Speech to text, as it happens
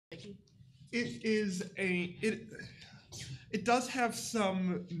It is it does have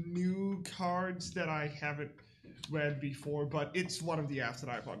some new cards that I haven't read before, but it's one of the apps that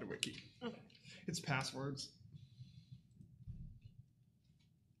I have on the wiki. Okay. It's passwords.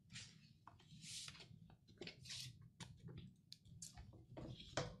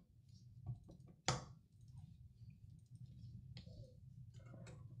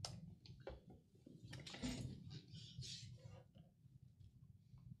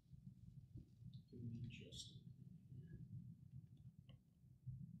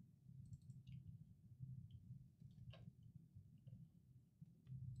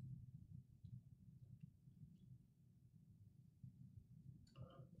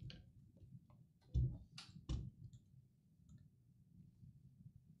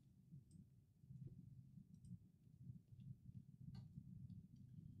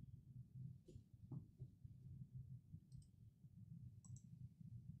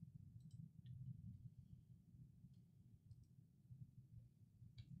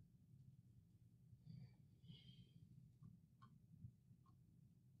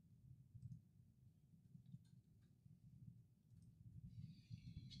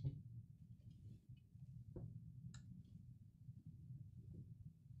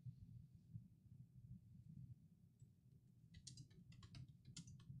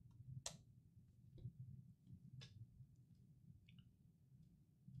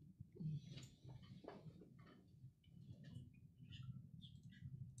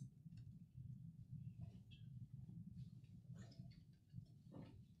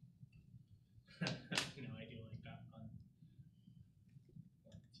 No, I do like that one.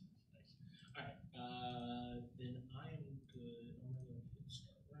 Alright, then I am good. I'm going to hit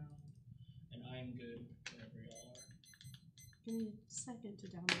start round, and I am good whenever y'all are. Give me a second to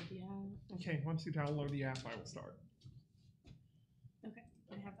download the app. Okay, once you download the app, I will start. Okay,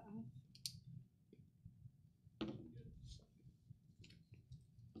 I have the app.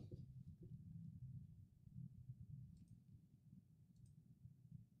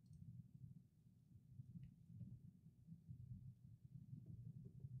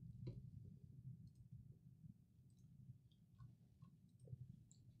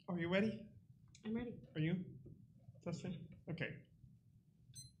 Are you ready? I'm ready. Are you? Justin? Okay.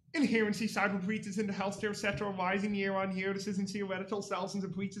 Inherency cyber breaches in the healthcare sector are rising year on year. This isn't theoretical. Thousands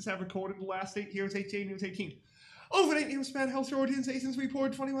of breaches have recorded in the last 8 years. News 18. Over an 8-year span, healthcare organizations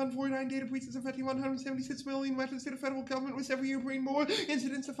report 2149 data breaches affecting 176 million records to the federal government, with every year bringing more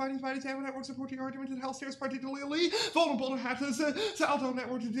incidents of findings by the Tampa network supporting the argument that healthcare is particularly vulnerable to hackers. Salto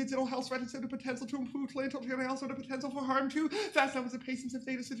network of digital health records have the potential to improve clinical care and also the potential for harm to vast numbers of patients if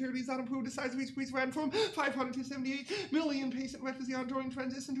data security is not improved. The size of each breach ran from 500 to 78 million patient records. The ongoing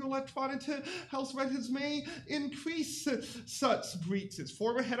transition to electronic health records may increase such breaches.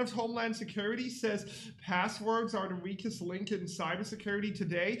 Former head of Homeland Security says passwords are the weakest link in cybersecurity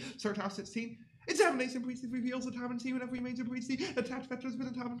today. Surtash 16. Examination breaches reveals the time and team in every major breach. The attack vector has been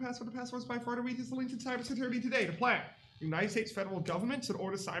a common password. The passwords by far the weakest link in cybersecurity today. The plan. The United States federal government should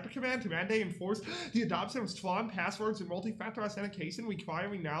order Cyber Command to mandate and enforce the adoption of strong passwords and multi-factor authentication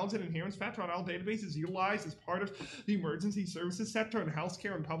requiring knowledge and inherent factor on all databases utilized as part of the emergency services sector and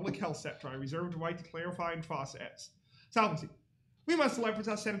healthcare and public health sector. I reserve the right to clarify and process. Solvency. We must leverage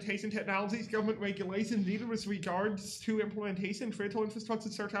our sanitation technologies, government regulations needed with regards to implementation and critical infrastructure.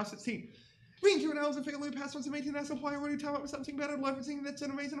 Surtash 16. We ensure now the failure of passwords and maintain national priority to come up with something better. Leveraging the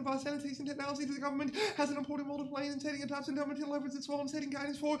generation of our sanitation technology to the government has an important role to play in setting adoption. Government to leverage its role in setting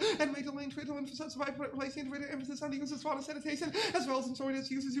guidance for and maintaining critical infrastructure by placing greater emphasis on the use of smart sanitation, as well as ensuring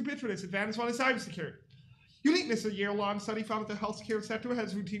its use is ubiquitous. Advantage on cybersecurity. Uniqueness. A year-long study found that the healthcare sector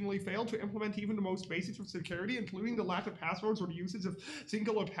has routinely failed to implement even the most basics of security, including the lack of passwords or the usage of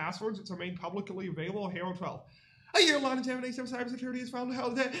singular passwords which are made publicly available. Hero 12. A year-long examination of cybersecurity has found how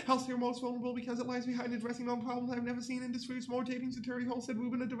the healthcare most vulnerable because it lies behind addressing known problems I've never seen. Industries more taping security holes, said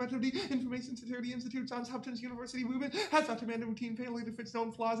Rubin, a director of the Information Security Institute, Johns Hopkins University. Rubin has documented routine failure to fix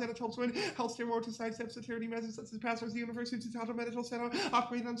known flaws, and it helps when healthcare or to sidestep security measures such as passwords. The University of Chicago Medical Center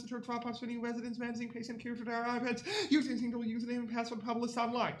operated unsecured drop-offs for new residents managing patient care to their iPads using single username and password published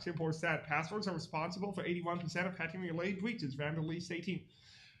online. It reports that passwords are responsible for 81% of hacking-related breaches. Vandalist 18.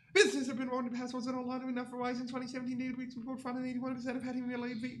 Businesses have been warned that passwords are no longer enough for Verizon 2017 data breach report found that 81% of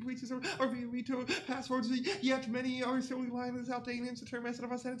hacking-related breaches are via veto passwords, yet many are still relying on this outdated and insecure method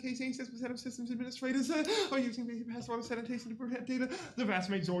of authentication. 6% of systems administrators are using basic password authentication to protect data. The vast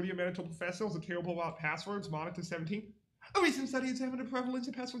majority of medical professionals are terrible about passwords. Monitor 17. A recent study examined the prevalence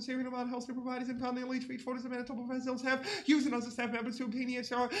of pests when serving among healthcare providers and found nearly 3/4 of medical professionals have used another staff members to obtain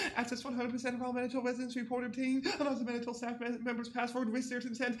EHR access. 100% of all medical residents report obtaining another medical staff members' password with their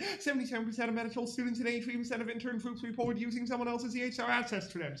consent. 77% of medical students and 83% of intern groups report using someone else's EHR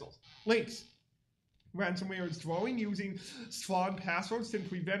access credentials. Links. Ransomware is growing, using strong passwords to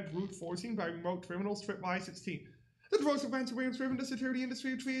prevent brute forcing by remote criminals. Trip by 16. The growth of ransomware has driven the security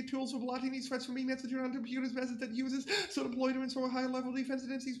industry to create tools for blocking these threats from being executed on computers, methods that users so deploy to install high-level defense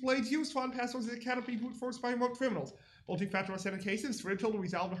against these blades. Use strong passwords that cannot be brute forced by remote criminals. Multi-factor authentication is critical to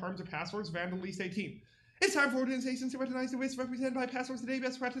resolve the harms of passwords banned at least 18. It's time for organizations to recognize the risks represented by passwords today.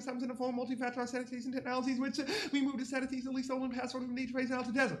 Best practice comes in the form of multi-factor authentication technologies, which remove the sanity's stolen password from the database out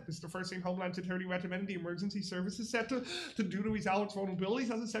to desert. This is the first thing Homeland Security recommended the emergency services sector to do to resolve its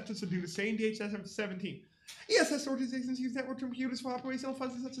vulnerabilities. Other sectors to do the same. DHS 17. ESS organizations use network computers for operational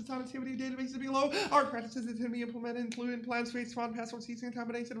functions such as connectivity databases below. Our practices that can be implemented include plans to create strong passwords using a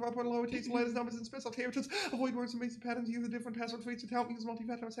combination of upper and lowercase letters, numbers, and special characters. Avoid words and basic patterns. Use a different password for each account. Use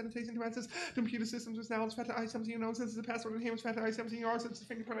multi-factor authentication to access computer systems with knowledge factor I-17 knows this is a password and Hammond's factor I-17 R such as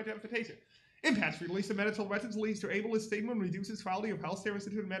fingerprint identification. Impacts release of medical records leads to ableist statement and reduces quality of healthcare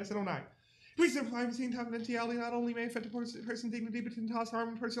institute medicine 09. Reason privacy and confidentiality not only may affect a person's dignity, but can cause harm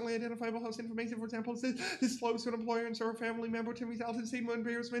in personally identifiable health information. For example, disclosed to an employer and or a family member to result in stigma,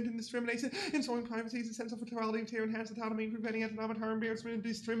 embarrassment, and discrimination. Ensuring privacy is essential for plurality of care, enhanced autonomy, and preventing economic harm, embarrassment, and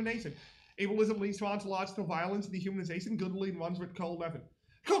discrimination. Ableism leads to ontological violence and dehumanization. Good lead ones with Code 11.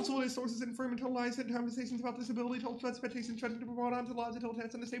 Cultural sources inform and lies and conversations about disability, told expectations threatening to promote ontological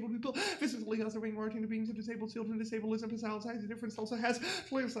tests on disabled people, physically also rewarding the beings of disabled children. Disableism personality difference also has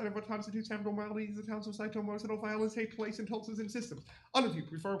clear side of what constitutes abnormalities. The council site to emotional violence take place in cultures and systems. Under you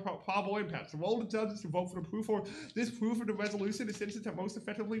prefer probable impacts. The role of the judges to vote for the proof or disproof of the resolution is instance that most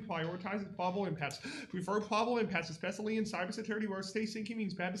effectively prioritizes probable impacts. Prefer probable impacts, especially in cybersecurity where state thinking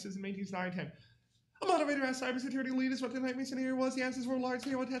means bad decision making 9-10. A moderator asked cybersecurity leaders what the nightmare scenario was. The answers were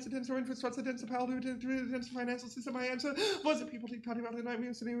large-scale attacks against our infrastructure, against the power, against the financial system. My answer was that people keep talking about the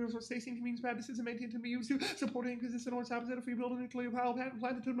nightmare scenarios where state thinking means bad decision making can be used to support an inconsistent or opposite. If we build a nuclear power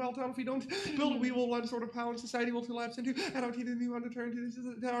plant to melt down, if we don't build it, we will one sort of power and society will collapse into anarchy. The new undertone to this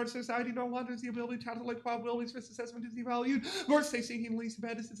is that our society no longer has the ability to calculate probabilities. Risk assessment is devalued. Worse state thinking leads to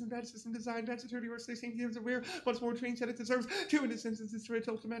bad system design. Bad security, worse state thinking is aware once more trained that it deserves. Two, in this instance, it's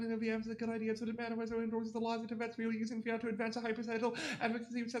to demanding of the evidence a good idea, so it matter whether it endorses the laws of vets really using fiat to advance a hypothetical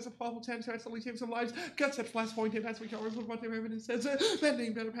advocacy which has a probable chance to actually save some lives. Got such flashpoint events regardless of what their evidence says.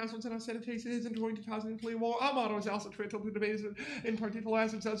 Mandating better passwords and authentication isn't going to cause a nuclear war. Our motto is also critical to debate in particular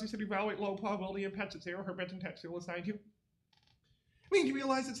as it tells you to evaluate low probability impacts at zero. Her bet and text will assign you. We need to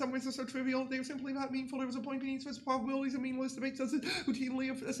realize that some risks are so trivial, they are simply not meaningful. There was a point being each risk probabilities are meaningless to make us routinely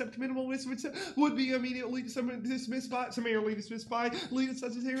accept minimal risks, which would be immediately summarily dismissed by leaders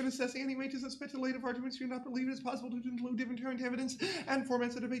such as here in assessing any ranges of speculative arguments. Do not believe it is possible to include different current evidence and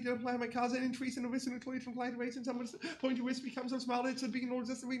formats of debate that apply might cause an increase in the risk in nuclear fluctuation. Someone's point to risk becomes so small that it should be ignored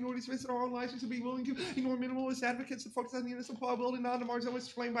just to ignore these risks in our own lives. We should be willing to ignore minimalist advocates that focus on the initial probability, not the marginal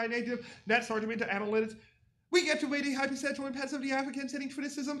risk claimed by negative. That's argument to analytics. We get to weigh the hypothetical impacts of the advocates setting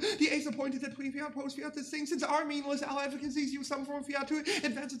criticism. The ACE pointed that pre-fiat, post-fiat distinctions are meaningless. All advocacies use some form of fiat to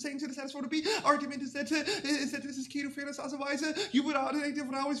advance its saying to the status quo to be. Argument is that this is key to fairness. Otherwise, you would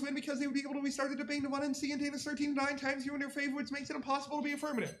always win because they would be able to restart the debate to 1 and C and data 13 9 times you in their favor, which makes it impossible to be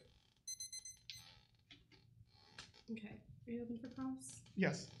affirmative. Okay. Are you open for prompts?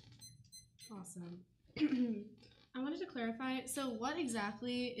 Yes. Awesome. I wanted to clarify, so what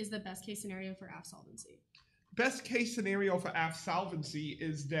exactly is the best case scenario for absolvency? Best case scenario for absolvency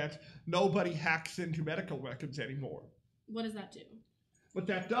is that nobody hacks into medical records anymore. What does that do? What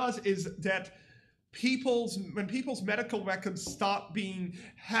that does is that when people's medical records stop being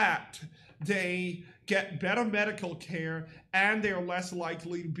hacked, they get better medical care and they're less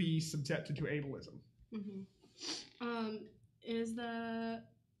likely to be subjected to ableism. Mm-hmm.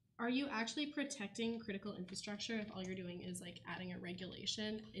 Are you actually protecting critical infrastructure if all you're doing is like adding a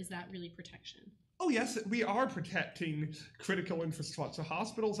regulation? Is that really protection? Oh yes, we are protecting critical infrastructure.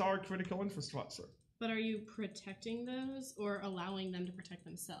 Hospitals are critical infrastructure. But are you protecting those or allowing them to protect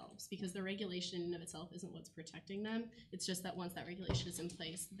themselves? Because the regulation in and of itself isn't what's protecting them. It's just that once that regulation is in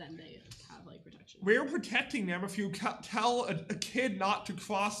place, then they have like protection. We're protecting them. If you tell a kid not to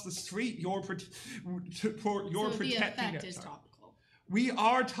cross the street, you're protecting the effect them. is topical. We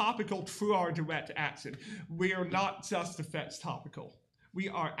are topical through our direct action. We are not just effects topical. We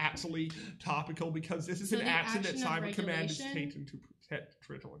are actually topical because this is an action that Cyber Command is taking to protect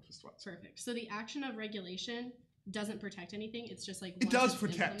critical infrastructure. Perfect. So the action of regulation doesn't protect anything. It's just like it does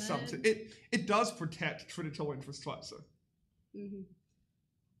protect something. It does protect critical infrastructure.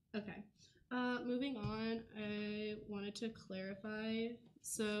 Okay. Moving on, I wanted to clarify.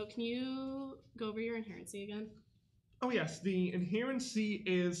 So, can you go over your inherency again? Oh yes, the inherency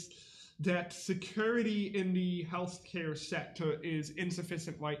is that security in the healthcare sector is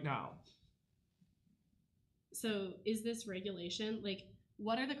insufficient right now. So, is this regulation like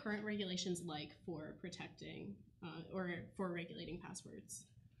what are the current regulations like for protecting or for regulating passwords?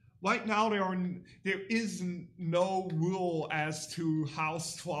 Right now, there is no rule as to how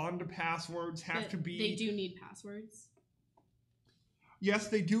strong the passwords have to be. They do need passwords. Yes,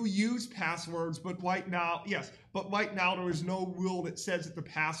 they do use passwords, but right now there is no rule that says that the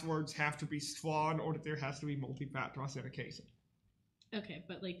passwords have to be strong or that there has to be multi-factor authentication. Okay,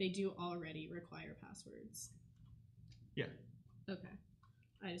 but like they do already require passwords. Yeah. Okay.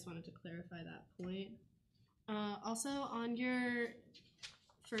 I just wanted to clarify that point. Also, on your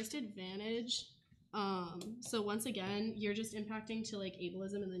first advantage, so once again, you're just impacting to like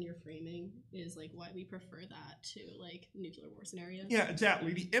ableism, and then your framing is like why we prefer that to like nuclear war scenarios. Yeah,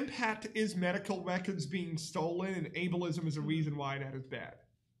 exactly. The impact is medical records being stolen, and ableism is a reason why that is bad.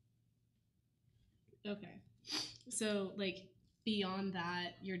 Okay. So like beyond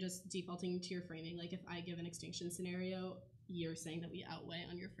that, you're just defaulting to your framing. Like if I give an extinction scenario, you're saying that we outweigh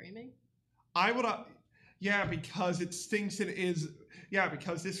on your framing? I would, because extinction is,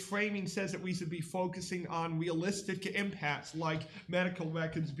 because this framing says that we should be focusing on realistic impacts like medical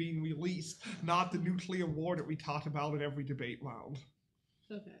records being released, not the nuclear war that we talk about in every debate round.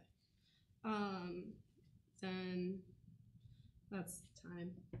 Okay. Then that's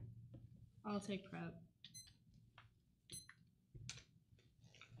time. I'll take prep.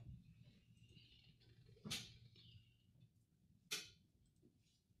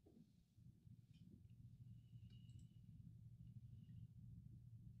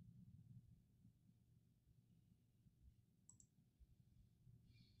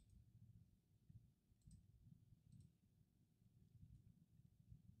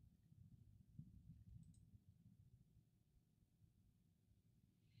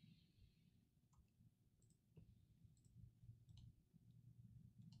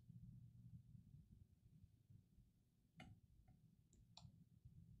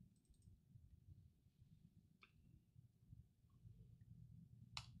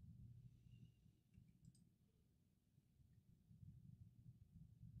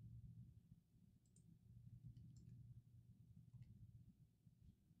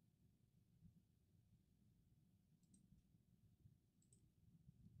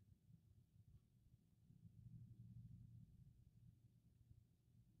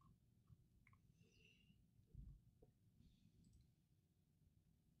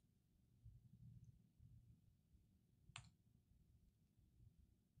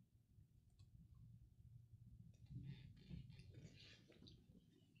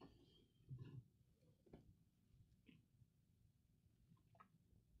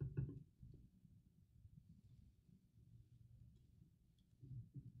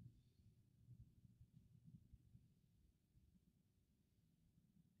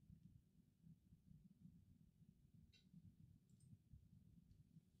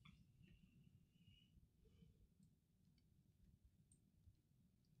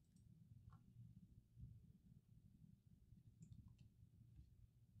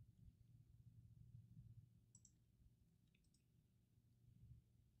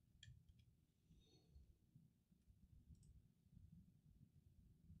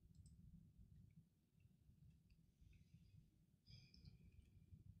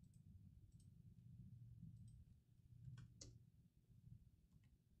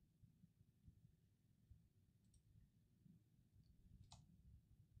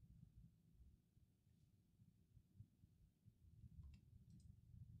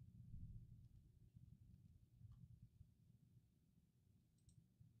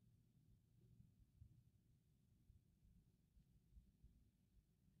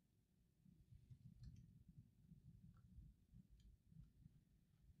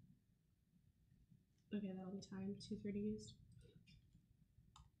 Okay, that'll be time. 2:30 used.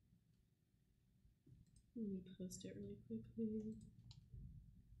 Let me post it really quickly.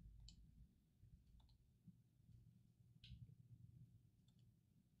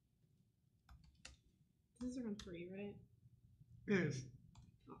 This is around 3, right? It is.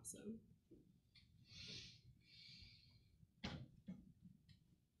 Awesome.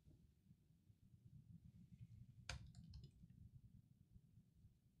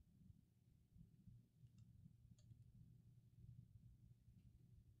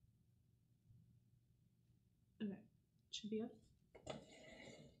 Okay, should be up.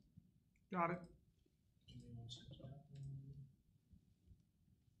 Got it. Give me 1 second.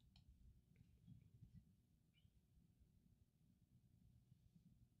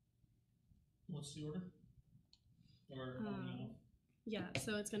 What's the order? Or on and off? Yeah,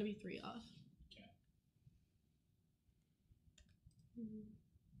 so it's going to be 3 off. Okay. Mm-hmm.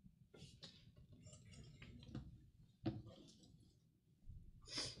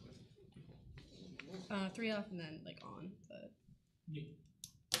 3 off and then like on, but Yeah.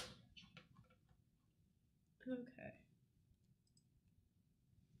 okay.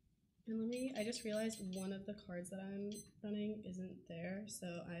 And I just realized one of the cards that I'm running isn't there,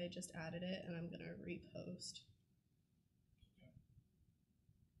 so I just added it and I'm gonna repost.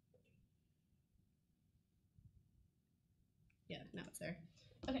 Yeah, now it's there.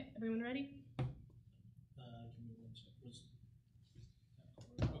 Okay, everyone ready? Give me 1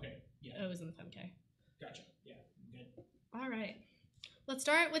 sec. Okay, yeah. Oh, it was in the FemK. Gotcha. Yeah, I'm good. All right. Let's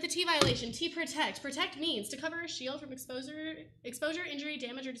start with a T violation. T, protect. Protect means to cover a shield from exposure, injury,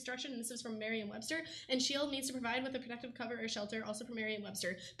 damage, or destruction. And this is from Merriam-Webster. And shield means to provide with a protective cover or shelter, also from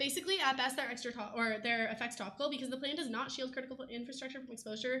Merriam-Webster. Basically, at best, they're their effects topical because the plan does not shield critical infrastructure from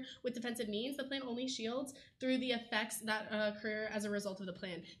exposure with defensive means. The plan only shields through the effects that occur as a result of the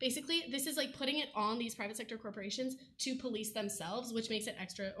plan. Basically, this is like putting it on these private sector corporations to police themselves, which makes it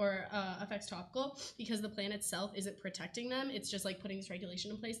extra or effects topical because the plan itself isn't protecting them. It's just like putting these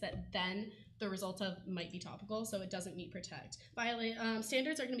regulation in place that then the result of might be topical, so it doesn't meet protect.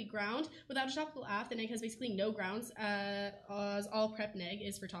 Standards are going to be ground. Without a topical AF, the neg has basically no grounds, as all prep neg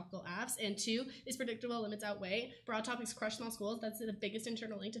is for topical AFs. And 2 is predictable limits outweigh. Broad topics crush small schools. That's the biggest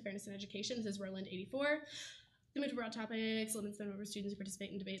internal link to fairness in education. This is Roland 84. The move to broad topics limits the number of students who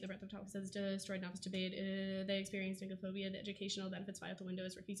participate in debate. The breadth of topics has destroyed novice debate. They experience negophobia. The educational benefits fly out the window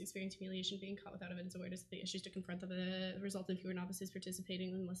as refuse experience humiliation, being caught without evidence awareness of the issues to confront them. The result in fewer novices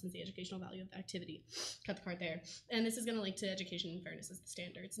participating and lessens the educational value of the activity. Cut the card there. And this is going to link to education and fairness as the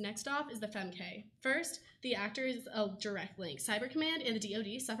standards. Next off is the FemK. First, the actor is a direct link. Cyber Command and the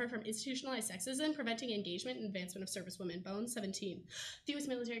DoD suffer from institutionalized sexism, preventing engagement and advancement of servicewomen. Bone 17. The U.S.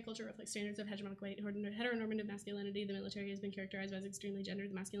 military culture reflects standards of hegemonic white heteronormative masculinity. The military has been characterized as extremely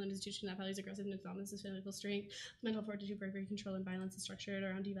gendered. The masculine institution that values aggressiveness, dominance, and physical strength, mental fortitude, bravery, control, and violence is structured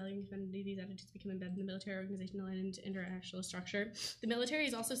around devaluing femininity. These attitudes become embedded in the military organizational and interactional structure. The military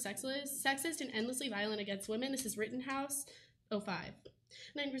is also sexist and endlessly violent against women. This is Rittenhouse 05.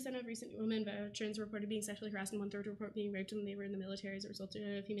 9% of recent women veterans reported being sexually harassed, and 1/3 report being raped when they were in the military. As a result,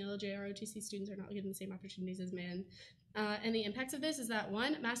 female JROTC students are not given the same opportunities as men. And the impacts of this is that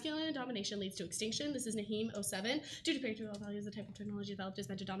 1, masculine domination leads to extinction. This is Naheem 07. Due to patriarchal values, the type of technology developed is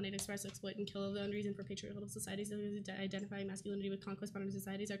meant to dominate, express, exploit, and kill. The unreason for patriarchal societies identifying masculinity with conquest. Modern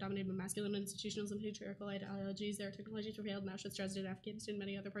societies are dominated by masculine institutions and patriarchal ideologies. Their technologies prevailed in Auschwitz, Dresden, Afghanistan, and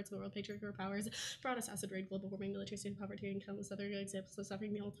many other parts of the world. Patriarchal powers brought us acid rain, global warming, military state poverty, and countless other examples of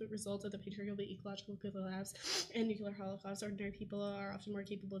suffering. The ultimate result of the patriarchal ecological collapse and nuclear holocaust. Ordinary people are often more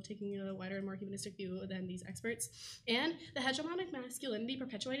capable of taking a wider and more humanistic view than these experts. And the hegemonic masculinity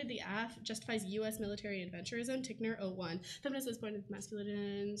perpetuated the AF justifies U.S. military adventurism. Tickner 01. Feminists has pointed to masculine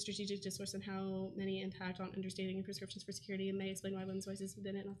and strategic discourse and how many impact on understanding and prescriptions for security, and may explain why women's voices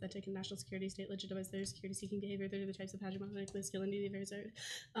within an authentic and national security state legitimize their security-seeking behavior. They're the types of hegemonic masculinity.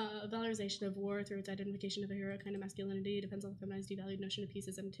 Valorization of war through its identification of a hero kind of masculinity depends on the feminized, devalued notion of peace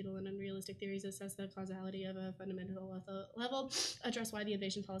as antidote and unrealistic theories assess the causality of a fundamental level, address why the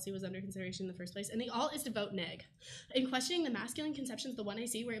invasion policy was under consideration in the first place, and the all is to vote neg. In questioning the masculine conceptions of the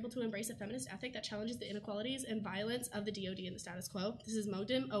 1AC, we're able to embrace a feminist ethic that challenges the inequalities and violence of the DoD and the status quo. This is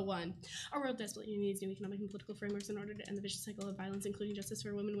Modim 01. Our world desperately needs new economic and political frameworks in order to end the vicious cycle of violence, including justice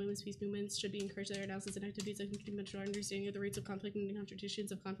for women. Women's peace movements should be encouraged. Their analysis and activities of conventional understanding of the roots of conflict and the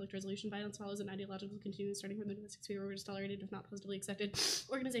contributions of conflict resolution. Violence follows an ideological continuum starting from the domestic sphere where it is tolerated, if not positively accepted.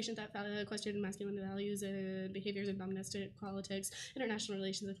 Organizations that question masculine values and behaviors in dominant politics, international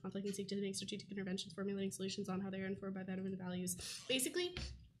relations, and conflict, and seek to make strategic interventions, formulating solutions on how they are informed by veteran values. Basically,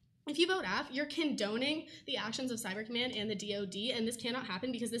 if you vote F, you're condoning the actions of Cyber Command and the DoD, and this cannot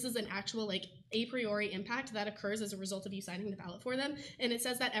happen because this is an actual, like, a priori impact that occurs as a result of you signing the ballot for them. And it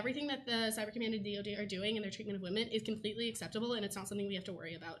says that everything that the Cyber Command and DoD are doing in their treatment of women is completely acceptable, and it's not something we have to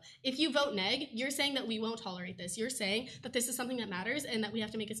worry about. If you vote neg, you're saying that we won't tolerate this. You're saying that this is something that matters and that we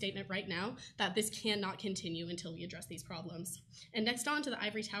have to make a statement right now that this cannot continue until we address these problems. And next on to the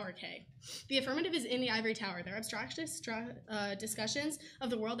Ivory Tower K. The affirmative is in the Ivory Tower. They're abstract discussions of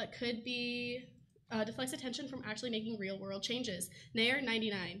the world that could be deflects attention from actually making real world changes. Nair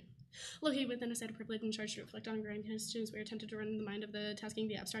 99. Located within a state of privilege and charged to reflect on grand questions, we are tempted to run in the mind of the tasking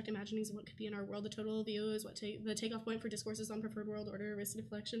the abstract imaginings of what could be in our world. The total view is what the takeoff point for discourses on preferred world order. Risk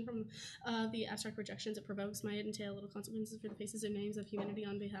deflection from the abstract projections it provokes might entail little consequences for the faces and names of humanity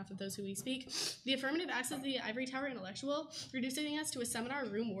on behalf of those who we speak. The affirmative acts as the ivory tower intellectual, reducing us to a seminar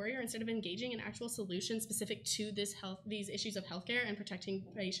room warrior instead of engaging in actual solutions specific to these issues of healthcare and protecting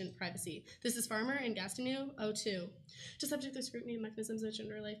patient privacy. This is Farmer and Gastineau, 02. To subject the scrutiny of mechanisms which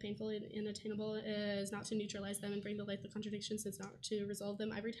render life painful and inattainable is not to neutralize them and bring to light the contradictions, it's not to resolve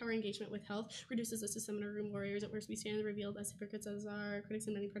them. Ivory tower engagement with health reduces us to seminar room warriors. At worst, we stand revealed as hypocrites, as our critics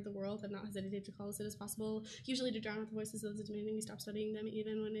in many parts of the world have not hesitated to call us it as possible, usually to drown out the voices of those demanding we stop studying them,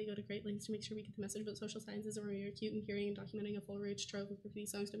 even when they go to great lengths to make sure we get the message. But social sciences are more acute in hearing and documenting a full rich trove of graffiti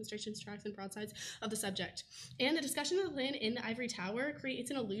songs, demonstrations, tracks, and broadsides of the subject. And the discussion of the plan in the ivory tower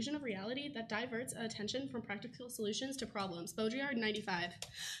creates an illusion of reality that diverts attention from practical solutions to problems. Baudrillard, 95.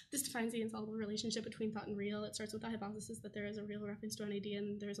 This defines the insoluble relationship between thought and real. It starts with the hypothesis that there is a real reference to an idea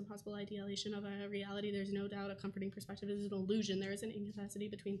and there is a possible idealization of a reality. There's no doubt a comforting perspective is an illusion. There is an incapacity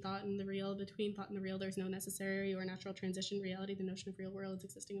between thought and the real. Between thought and the real, there's no necessary or natural transition. Reality, the notion of real worlds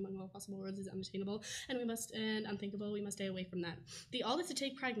existing among all possible worlds, is unattainable and unthinkable. We must stay away from that. The all is to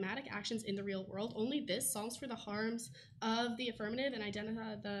take pragmatic actions in the real world. Only this solves for the harms of the affirmative and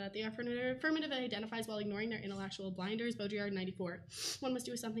the affirmative identifies while ignoring their intellectual blinders. Baudrillard, 94. One must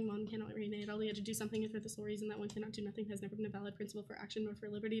do something, one cannot remain idle. Yet to do something for the sole reason that one cannot do nothing has never been a valid principle for action nor for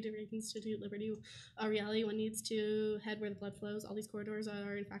liberty. To reconstitute liberty a reality, one needs to head where the blood flows. All these corridors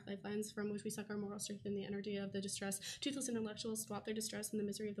are in fact lifelines from which we suck our moral strength and the energy of the distress. Toothless intellectuals swap their distress and the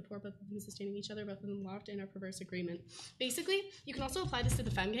misery of the poor, both of them sustaining each other, both of them locked in a perverse agreement. Basically, you can also apply this to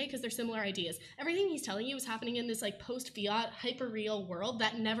the femgay because they're similar ideas. Everything he's telling you is happening in this like post-fiat, hyper-real world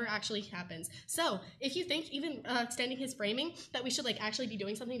that never actually happens. So if you think, even extending his framing, that we should like actually be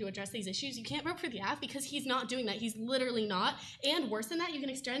doing something to address these issues, you can't vote for the F because he's not doing that. He's literally not. And worse than that, you can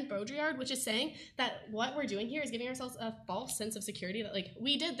extend Baudrillard, which is saying that what we're doing here is giving ourselves a false sense of security that like,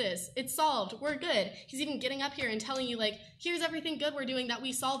 we did this, it's solved, we're good. He's even getting up here and telling you like, here's everything good we're doing that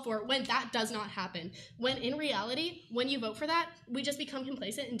we solved for, when that does not happen. When in reality, when you vote for that, we just become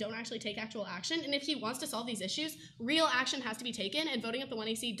complacent and don't actually take actual action. And if he wants to solve these issues, real action has to be taken, and voting up the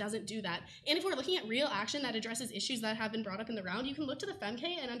 1AC doesn't do that. And if we're looking at real action that addresses issues that have been brought up in the round, you can look to the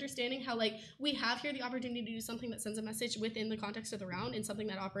FemK and understanding how like we have here the opportunity to do something that sends a message within the context of the round and something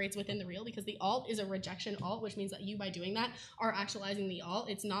that operates within the real, because the alt is a rejection alt, which means that you, by doing that, are actualizing the alt.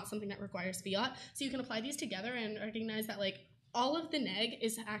 It's not something that requires fiat. So you can apply these together and recognize that like all of the neg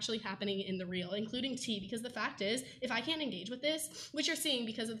is actually happening in the real, including T, because the fact is, if I can't engage with this, which you're seeing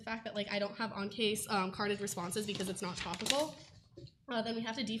because of the fact that like I don't have on-case carded responses because it's not topical, then we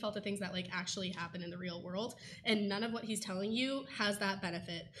have to default to things that like actually happen in the real world, and none of what he's telling you has that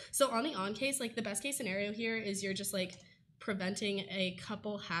benefit. So on the on-case, like the best case scenario here is you're just like preventing a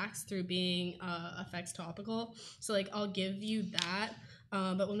couple hacks through being effects topical. So like I'll give you that,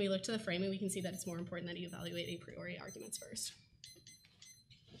 but when we look to the framing, we can see that it's more important that you evaluate a priori arguments first.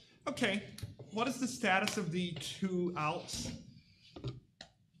 Okay, what is the status of the two alts?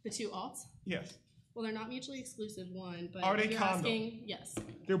 The two alts? Yes. Well, they're not mutually exclusive, one, but are they you're condo? Asking, yes.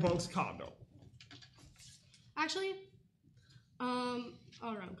 They're both condo. Actually, all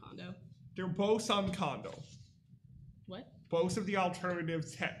around condo. They're both on condo. What? Both of the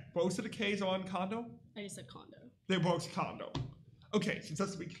alternatives, both of the Ks are on condo? I just said condo. They're both condo. Okay, so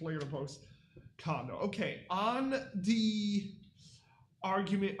just to be clear, they're both condo. Okay, on the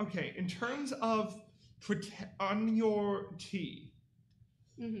argument, okay, in terms of on your T,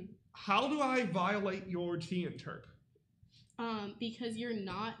 how do I violate your T interp? Because you're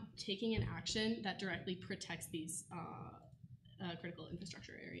not taking an action that directly protects these critical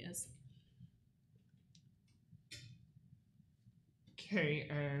infrastructure areas. Okay,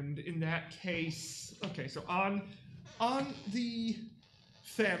 and in that case, okay, so on the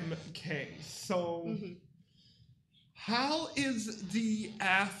fem case, so how is the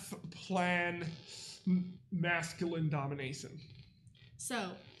F plan masculine domination?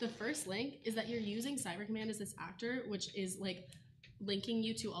 So the first link is that you're using Cyber Command as this actor, which is like linking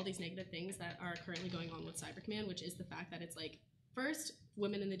you to all these negative things that are currently going on with Cyber Command, which is the fact that it's like, first,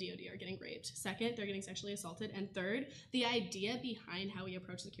 women in the DoD are getting raped. Second, they're getting sexually assaulted. And third, the idea behind how we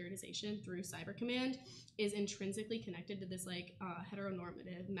approach securitization through Cyber Command is intrinsically connected to this like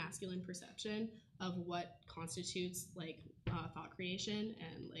heteronormative masculine perception of what constitutes like thought creation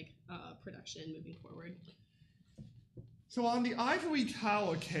and like production moving forward. So on the Ivory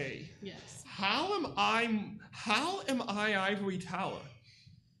Tower K, yes. How am I Ivory Tower?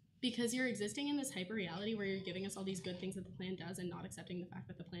 Because you're existing in this hyper reality where you're giving us all these good things that the plan does and not accepting the fact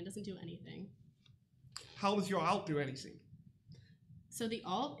that the plan doesn't do anything. How does your alt do anything? So the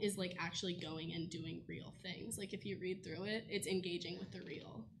alt is like actually going and doing real things. Like if you read through it, it's engaging with the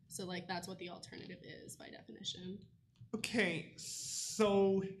real. So like that's what the alternative is by definition. Okay,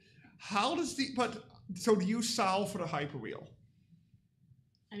 so how does so do you solve for the hyperreal?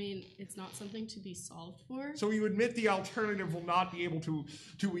 I mean, it's not something to be solved for. So you admit the alternative will not be able to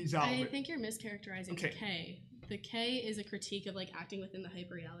resolve it. I think you're mischaracterizing Okay. the K. The K is a critique of like acting within the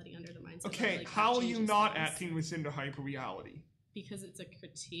hyperreality under the mindset. Okay, of, like, how that are you changes not things. acting within the hyperreality? Because it's a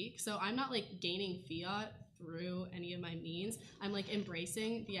critique. So I'm not like gaining fiat through any of my means. I'm like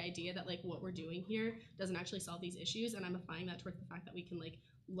embracing the idea that like what we're doing here doesn't actually solve these issues, and I'm applying that towards the fact that we can like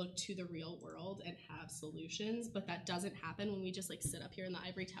look to the real world and have solutions. But that doesn't happen when we just like sit up here in the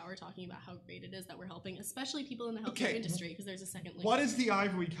ivory tower talking about how great it is that we're helping, especially people in the healthcare Okay. industry, because there's a second link. What is the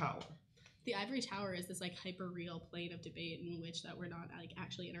ivory tower? The ivory tower is this like hyper real plane of debate in which that we're not like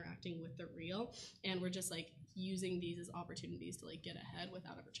actually interacting with the real, and we're just like using these as opportunities to like get ahead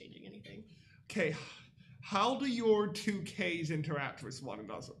without ever changing anything. Okay, how do your two Ks interact with one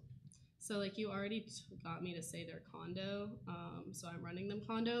another? So like you already got me to say they're condo, so I'm running them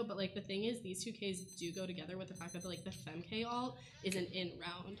condo, but like the thing is these two Ks do go together with the fact that like the FemK alt is an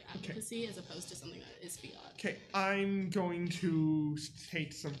in-round advocacy as opposed to something that is fiat. Okay, I'm going to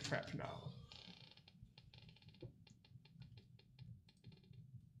take some prep now.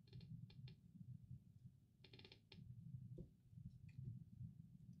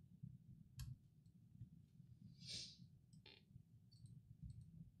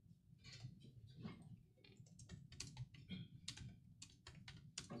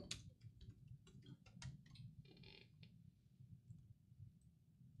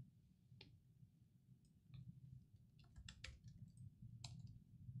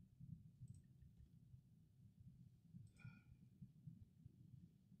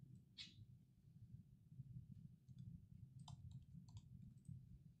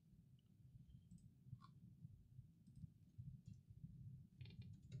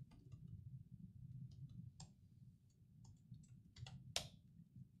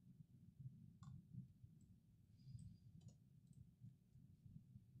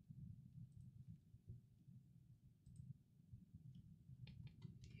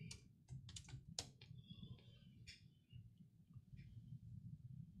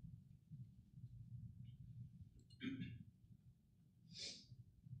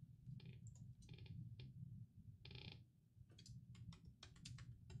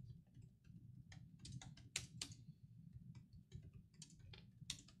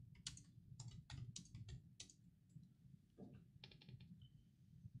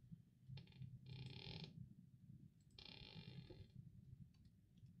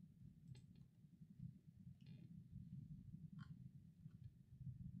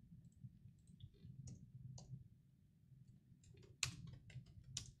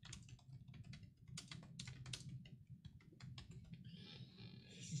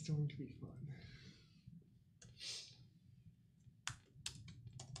 This is going to be fun.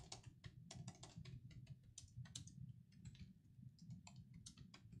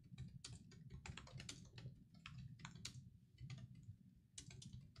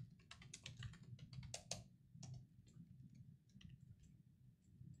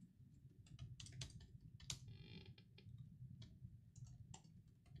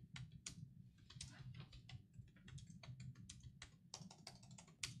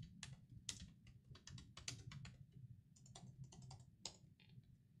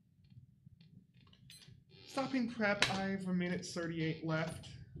 Stopping prep, I have a minute 38 left.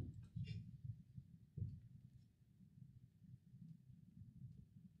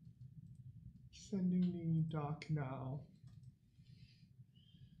 Sending the doc now.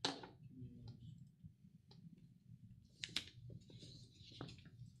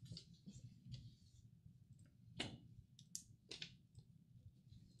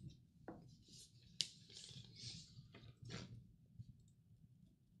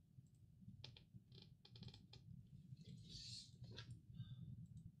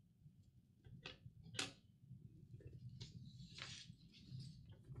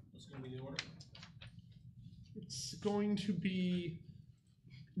 What's going to be the order? It's going to be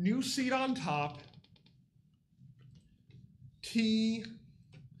new seat on top. T.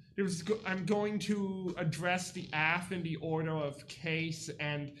 I'm going to address the aft in the order of case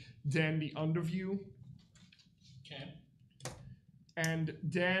and then the underview. Okay. And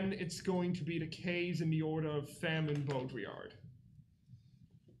then it's going to be the K's in the order of Fem and Baudrillard.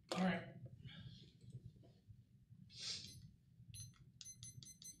 All right.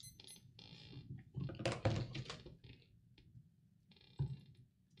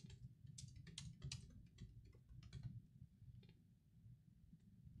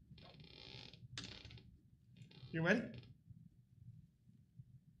 You ready?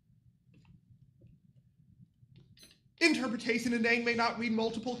 Interpretation and name may not read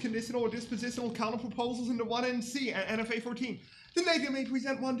multiple conditional or dispositional counter-proposals into one NC and NFA 14. The negative may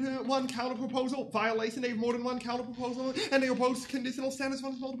present one counter-proposal violation. They have more than one counter-proposal, and they are both conditional status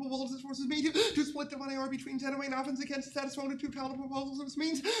ones multiple voltages forces meet to split the 1 AR between 10 and offense against the status one of 2 counter-proposals. This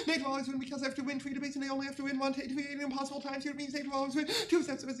means they will always win because they have to win 3 debates and they only have to win 1 to 8 impossible times here. It means they will always win 2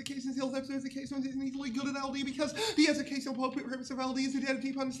 steps of education, 0 steps of education isn't easily good at LD because the educational purpose of LD is to get a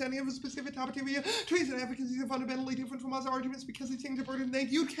deep understanding of a specific topic area. Trees and advocacy are fundamentally different from us arguments because they change the burden name.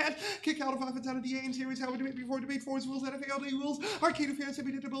 You can't kick out of offense on a DA in series how we debate before debate 4's rules, NFA rules. Arcade of fairness and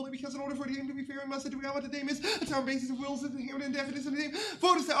predictability because in order for the game to be fair, we must agree on what the name is. A term basis of wills is inherent in definition of the name.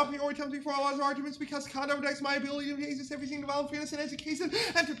 Voters to a priori terms before all other arguments because conduct decks my ability to exist everything involved fairness and education.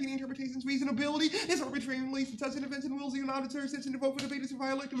 Entertaining interpretations, reasonability is arbitrary and release. It such intervention rules you not observe since in the vote for debaters who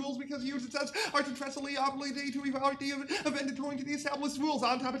violate the rules because you as such are contrastly obligated to evaluate the event according to the established rules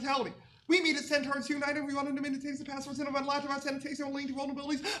on totality. We meet at centaurs unite and we want to imitate the passwords in a one lot of our sanitation and link to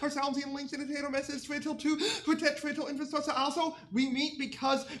vulnerabilities, our sounds and links in a potato message trital to protect trital infrastructure. Also, we meet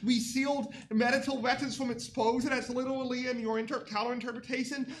because we sealed medical records from exposure. That's literally in your counter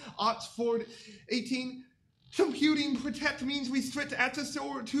interpretation. Oxford 18. Computing protect means restrict access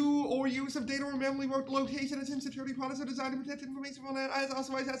to or use of data or memory location as insecurity products are designed to protect information from that as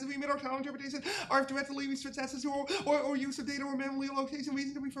authorized as we meet our counter interpretation are directly restricts access to or use of data or memory location.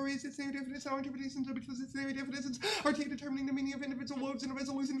 Reason to refer is its name definition. Our interpretations are because its name definitions are determining the meaning of individual loads in a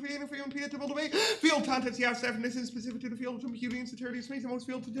resolution for interfering and predictable debate. Field context, yes, definition specific to the field of computing and security space. The most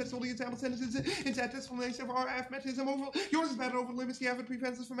field to test all the example sentences is that explanation of our mechanism over yours is better over limits the effort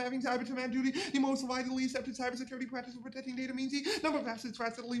prevents us from having cyber command duty. The most widely accepted cybersecurity practice for protecting data means the number of assets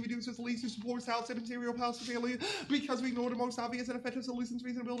drastically reduces the least to support South and serial policy failure because we ignore the most obvious and effective solutions.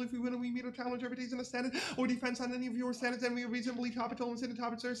 Reasonability if we win and we meet a counter interpretation of standard or defense on any of your standards, and we are reasonably topical and send a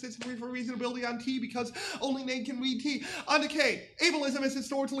topic search system for reasonability on T because only Nate can read T. On the K, ableism is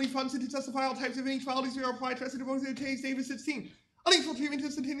historically functioned to justify all types of inequalities we are applied to as devoted to Tays Davis 16. Unequal treatment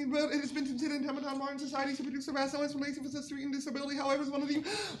is continued, but it has been considered incumbent on modern societies to produce a rational explanation for such treatment and disability. However, one of the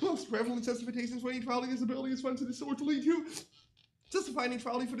most prevalent justifications for inequality and disability is functioned historically to justify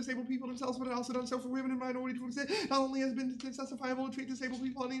neutrality for disabled people themselves, but it also done so for women and minority groups. It not only has been justifiable to treat disabled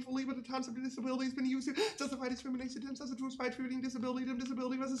people unequally, but the concept of disability has been used to justify discrimination against us by treating disability.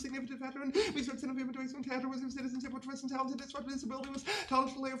 Disability was a significant factor in research and evaluation characterism of citizenship, which was talent and disruptive disability was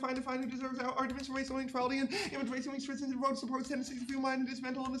tolerance for layer find who deserves our arguments for racial neutrality and immigration restrictions and road support tendencies to feel mindedness,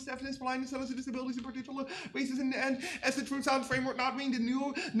 mental illness, deafness, blindness, other disabilities, in particular races, and as the true sound framework, not mean the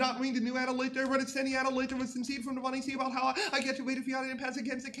new adult later, but it's any adult later was conceived from the one see about how I get to wait if you had an impasse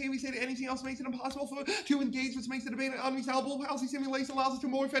against the K. We say that anything else makes it impossible to engage, which makes the debate unresolvable. Policy simulation allows us to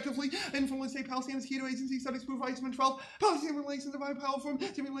more effectively influence state policy, and is key to agency studies proof Iceman 12. Policy simulations are power from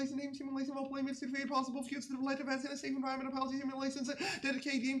simulation, name simulation, multiple limits to create possible futures that relate events in a safe environment. Of policy simulations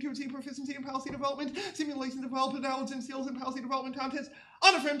dedicate game to team proficiency in policy development. Simulations develop knowledge and skills in policy development contests.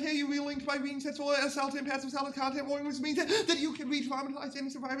 On a frame tell you we linked by being sexual assault and passive solid content warning, which means that you can re-traumatize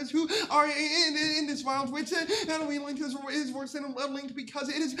any survivors who are in this wild which and we linked is worse than linked because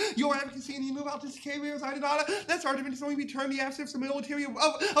it is your advocacy and you move out this careers I did not. That's argument is only we turn the assets of the military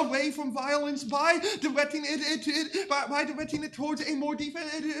away from violence by directing it towards a more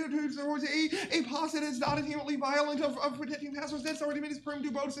towards a policy that is not inherently violent of protecting passwords. That's argument is perm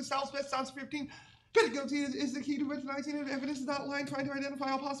to both the South West South 15. Pedagogy is the key to recognizing that evidence is not lying, trying to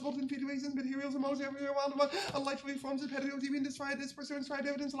identify all possible configurations, materials, and modes everywhere around the unlikely forms of pedagogy being described as pursuing tried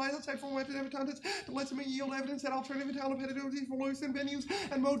evidence lies outside from wet evidence that lets them yield evidence that alternative talent pedagogy for loosen venues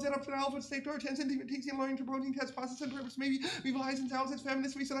and modes that up to alpha state our attention to teaching, learning to protein test process and purpose maybe revise and sounds as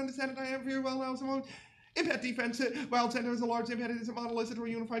feminists we should understand it. I am very well now so impact defense, while gender is a large impact, it is a monolithic or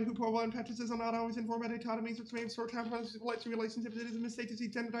unified who pro impacts are not always informed by dichotomies, which may have short time relationships. It is a mistake to see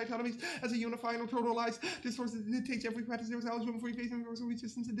gender dichotomies as a unified or totalized discourse that dictates every practice. There is always room for facing universal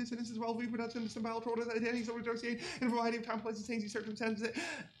resistance and dissidence as well. Reproduction, symbolic order, identities, or associate in a variety of complex and changing circumstances.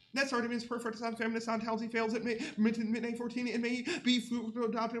 That's arguments perfect on feminist ontology fails at midnight 14. It may be fruitful to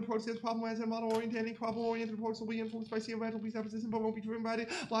adopt an approach that's problem as a model oriented. Any problem oriented approach will be influenced by theoretical presupposition, but won't be driven by the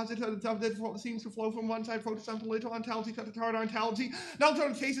logic that seems to flow from one side. Focus on political ontology, cut the tard ontology. Now,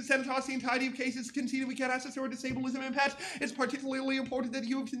 in cases, Senator, the entirety of cases conceded we can't access or disableism impact. It's particularly important that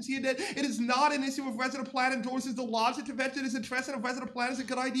you have conceded that it is not an issue of resident plan endorses the logic of it. It is interested of resident plan is a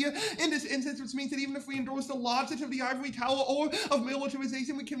good idea in this instance, which means that even if we endorse the logic of the ivory tower or of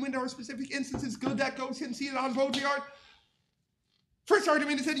militarization, we can win our specific instances. Good that goes conceded on both yard. First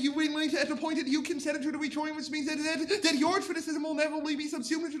argument is that you willingly at the point that you consented to the rejoin, which means that your criticism will never be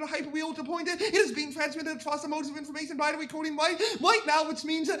subsumed into the hyperreal at the point that it is being transmitted across the modes of information by the recording right now, which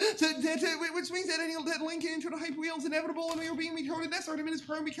means that any link into the hyperreal is inevitable and we are being recorded. This argument is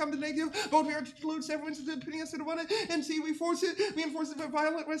currently become the negative. Both we are to include several instances of putting us to the one and see reinforces the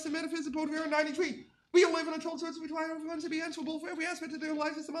violent Western metaphysics of both we are 93. We live in a culture which requires everyone to be answerable for every aspect of their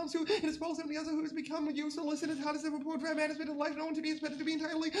lives as amounts to, and expose them the other who has become used to listen to how does the program management of life known to be expected to be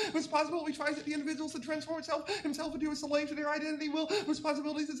entirely responsible. We try that the individuals to transform himself into a slave to their identity, will,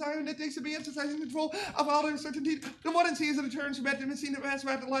 responsibilities, desire, and that they should be exercising control of all their certainty. The one and sees that it turns from that machine that mass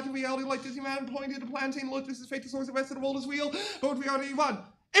rapid life to reality like Disneyland pointed to plan saying, look, this is fake, the source of the rest of the world is real, but we already won.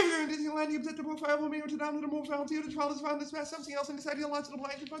 Everywhere in Disneyland, the objective profile will be to down to the mortality of the child is found this mass something else and decided to launch the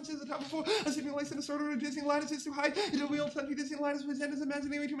blanket punches the time before a simulation of sort of Disneyland is to hide in a real country. Disneyland is presented as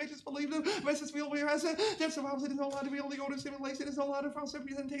imaginary to make us believe the rest is real, whereas that surrounds it is no longer real. The order of simulation is no longer false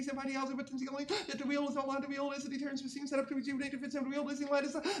representation by the odds, but concealing that the real is no longer real. As the deterrence machine set up to rejuvenate the fits of the real. Disneyland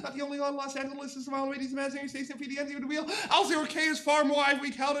is not the only one. Los Angeles is around these imaginary stations for the end of the real. Also, K is far more I've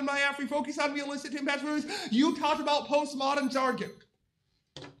recalled in my app. We focus on realistic impact. You talked about postmodern jargon.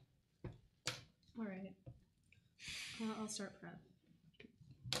 All right. I'll start prep.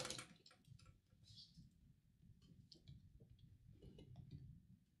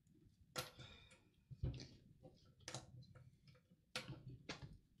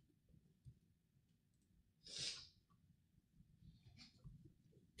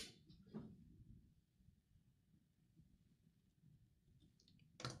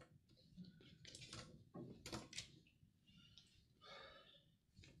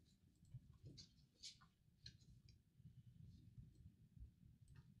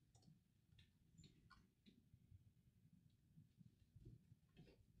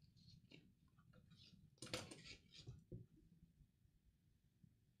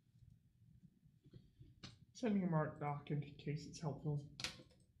 Sending a marked doc in case it's helpful.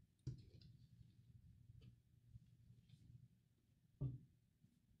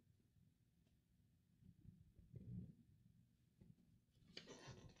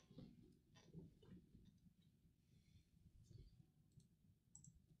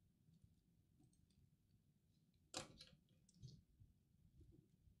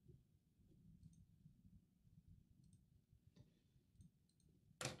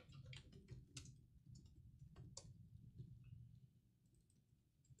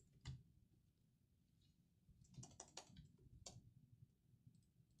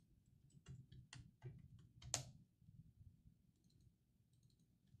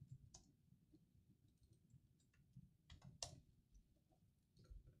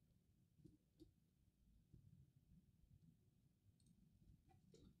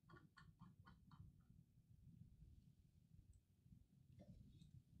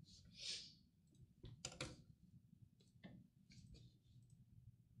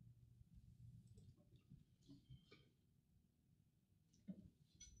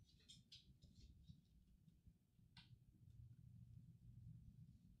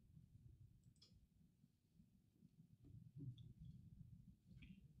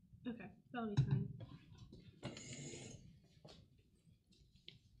 Okay, that'll be fine.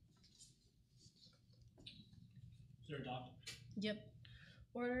 Is there a doc? Yep.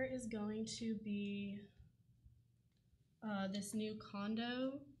 Order is going to be this new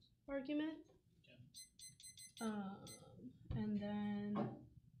condo argument. Okay. And then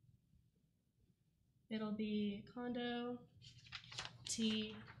it'll be condo,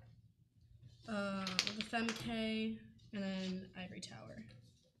 T, the Femk, and then Ivory Tower.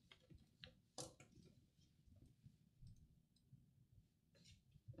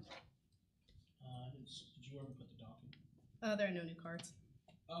 Did you ever put the doc in? There are no new cards.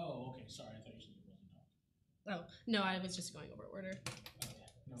 Oh, okay. Sorry, I thought you said there wasn't a doc. Oh, no, I was just going over order. Okay.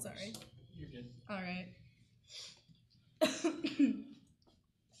 No Sorry. worries. You're good. All right.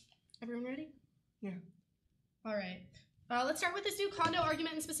 Everyone ready? Yeah. All right. Let's start with this new condo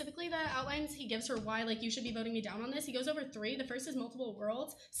argument, and specifically the outlines he gives for why, like, you should be voting me down on this. He goes over 3. The first is multiple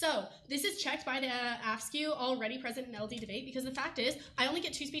worlds. So this is checked by the AFSCU already present in LD debate, because the fact is I only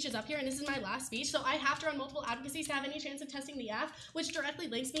get 2 speeches up here, and this is my last speech, so I have to run multiple advocacies to have any chance of testing the AF, which directly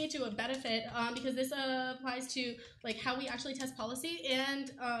links me to a benefit, because this applies to, like, how we actually test policy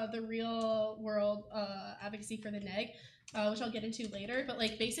and the real world advocacy for the neg. which I'll get into later. But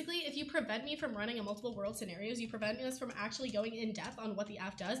like basically, if you prevent me from running a multiple world scenarios, you prevent us from actually going in depth on what the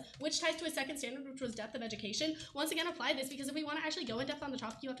AF does, which ties to a second standard, which was depth of education. Once again, apply this because if we want to actually go in depth on the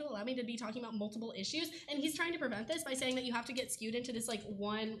topic, you have to allow me to be talking about multiple issues. And he's trying to prevent this by saying that you have to get skewed into this like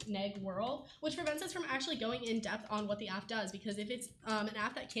one neg world, which prevents us from actually going in depth on what the AF does. Because if it's an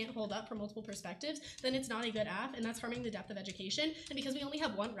AF that can't hold up from multiple perspectives, then it's not a good AF, and that's harming the depth of education. And because we only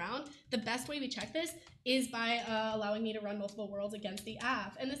have one round, the best way we check this is by allowing me to run multiple worlds against the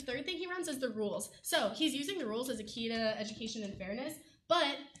AF. And this third thing he runs is the rules. So he's using the rules as a key to education and fairness,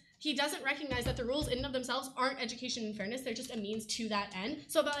 but he doesn't recognize that the rules in and of themselves aren't education and fairness. They're just a means to that end.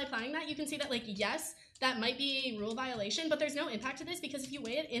 So by applying that, you can see that, like, yes, that might be a rule violation, but there's no impact to this because if you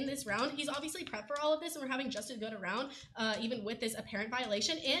weigh it in this round, he's obviously prepped for all of this and we're having just as good a round, even with this apparent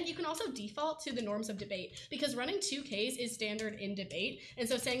violation. And you can also default to the norms of debate because running 2Ks is standard in debate. And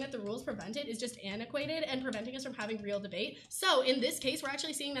so saying that the rules prevent it is just antiquated and preventing us from having real debate. So in this case, we're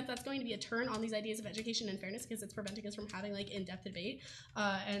actually seeing that that's going to be a turn on these ideas of education and fairness because it's preventing us from having like in-depth debate.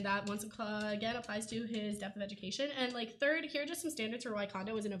 And that once again applies to his depth of education. And like third, here are just some standards for why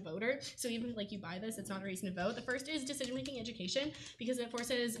Kondo isn't a voter. So even if like you buy this, it's not a reason to vote. The first is decision-making education because it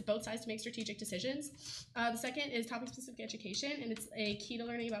forces both sides to make strategic decisions. The second is topic-specific education, and it's a key to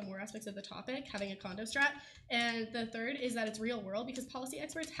learning about more aspects of the topic, having a Kondo strat. And the third is that it's real world because policy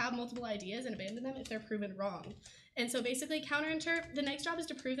experts have multiple ideas and abandon them if they're proven wrong. And so basically, counterinter, the next job is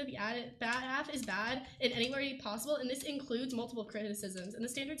to prove that the bad AF is bad in any way possible, and this includes multiple criticisms. And the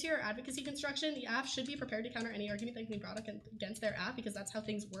standards here are advocacy construction. The AF should be prepared to counter any argument that can be brought up against their AF because that's how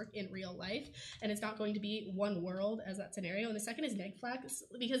things work in real life, and it's not going to be one world as that scenario. And the second is neg flex,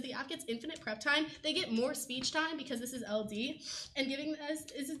 because the AF gets infinite prep time. They get more speech time because this is LD, and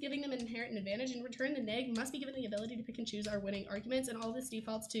this is giving them an inherent advantage. In return, the neg must be given the ability to pick and choose our winning arguments, and all this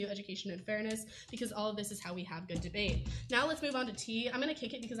defaults to education and fairness because all of this is how we have good debate. Now let's move on to T. I'm going to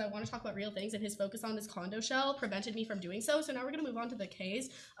kick it because I want to talk about real things, and his focus on this Kondo shell prevented me from doing so. So now we're going to move on to the Ks.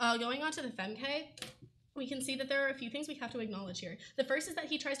 Going on to the FemK, we can see that there are a few things we have to acknowledge here. The first is that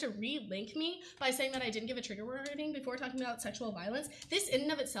he tries to re-link me by saying that I didn't give a trigger warning before talking about sexual violence. This in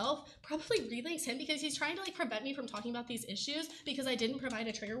and of itself probably re-links him because he's trying to like prevent me from talking about these issues because I didn't provide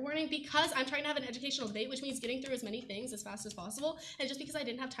a trigger warning because I'm trying to have an educational debate, which means getting through as many things as fast as possible. And just because I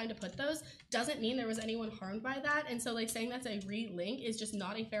didn't have time to put those doesn't mean there was anyone harmed by that. And so like saying that's a re-link is just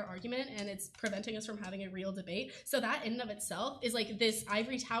not a fair argument, and it's preventing us from having a real debate. So that in and of itself is like this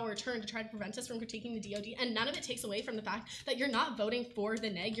ivory tower turn to try to prevent us from critiquing the DoD. And none of it takes away from the fact that you're not voting for the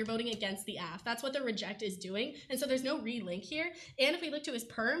neg, you're voting against the AF. That's what the reject is doing. And so there's no re-link here. And if we look to his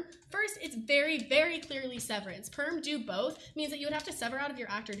perm, first, it's very, very clearly severance. Perm do both means that you would have to sever out of your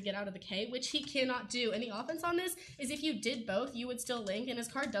actor to get out of the K, which he cannot do. And the offense on this is if you did both, you would still link, and his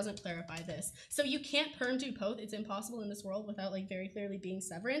card doesn't clarify this. So you can't perm do both. It's impossible in this world without like very clearly being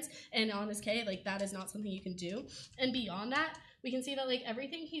severance. And on this K, like that is not something you can do. And beyond that, we can see that like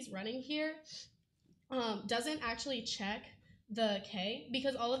everything he's running here doesn't actually check the K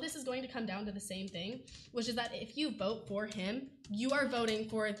because all of this is going to come down to the same thing, which is that if you vote for him, you are voting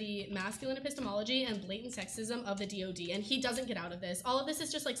for the masculine epistemology and blatant sexism of the DoD, and he doesn't get out of this. All of this is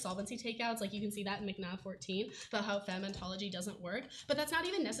just like solvency takeouts, like you can see that in McNabb 14 about how fementology doesn't work, but that's not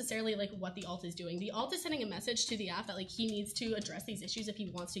even necessarily like what the alt is doing. The alt is sending a message to the AF that like he needs to address these issues if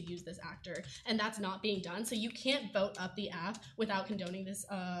he wants to use this actor, and that's not being done. So you can't vote up the AF without condoning this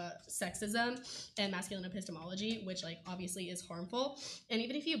sexism and masculine epistemology, which like obviously is harmful. And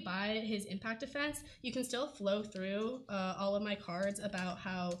even if you buy his impact defense, you can still flow through all of my cards about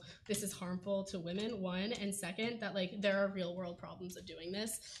how this is harmful to women, one, and second, that like there are real world problems of doing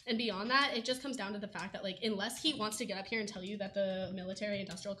this. And beyond that, it just comes down to the fact that like unless he wants to get up here and tell you that the military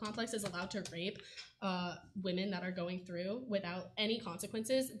industrial complex is allowed to rape women that are going through without any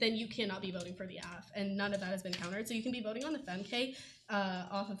consequences, then you cannot be voting for the AF, and none of that has been countered. So you can be voting on the FemK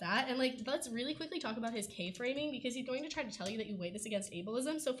off of that. And like let's really quickly talk about his K framing because he's going to try to tell you that you weigh this against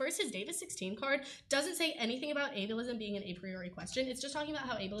ableism. So first, his Davis 16 card doesn't say anything about ableism being an a priori question. It's just talking about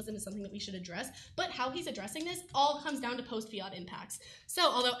how ableism is something that we should address, but how he's addressing this all comes down to post-fiat impacts. So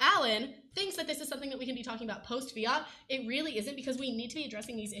although Alan thinks that this is something that we can be talking about post-fiat, it really isn't because we need to be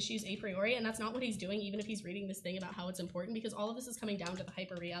addressing these issues a priori, and that's not what he's doing even if he's reading this thing about how it's important, because all of this is coming down to the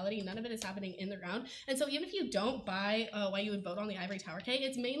hyper reality. None of it is happening in the round. And so even if you don't buy why you would vote on the ivory tower K,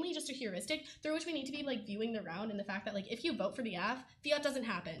 it's mainly just a heuristic through which we need to be like viewing the round and the fact that like if you vote for the AF, fiat doesn't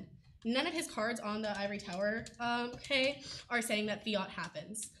happen. none of his cards on the Ivory Tower, are saying that fiat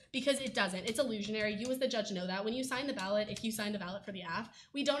happens. Because it doesn't. It's illusionary. You as the judge know that. When you sign the ballot, if you sign the ballot for the AF,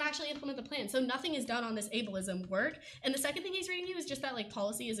 we don't actually implement the plan. So nothing is done on this ableism work. And the second thing he's reading you is just that, like,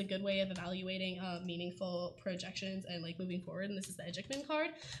 policy is a good way of evaluating meaningful projections and, like, moving forward. And this is the Ejectman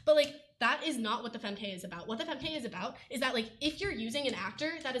card. But, like, that is not what the Femke is about. What the Femke is about is that, like, if you're using an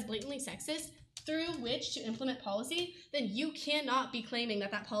actor that is blatantly sexist through which to implement policy, then you cannot be claiming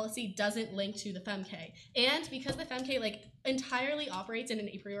that that policy doesn't link to the Femke. And because the Femke, like, entirely operates in an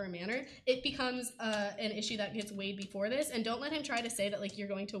a priori manner, it becomes an issue that gets weighed before this. And don't let him try to say that, like, you're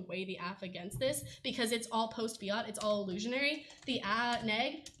going to weigh the AF against this, because it's all post-fiat, it's all illusionary. The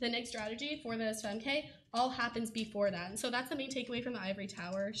neg strategy for this Femke all happens before that. And so that's the main takeaway from the Ivory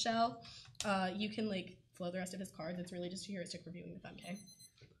Tower shell. You can, like, flow the rest of his cards. It's really just a heuristic reviewing the Femke.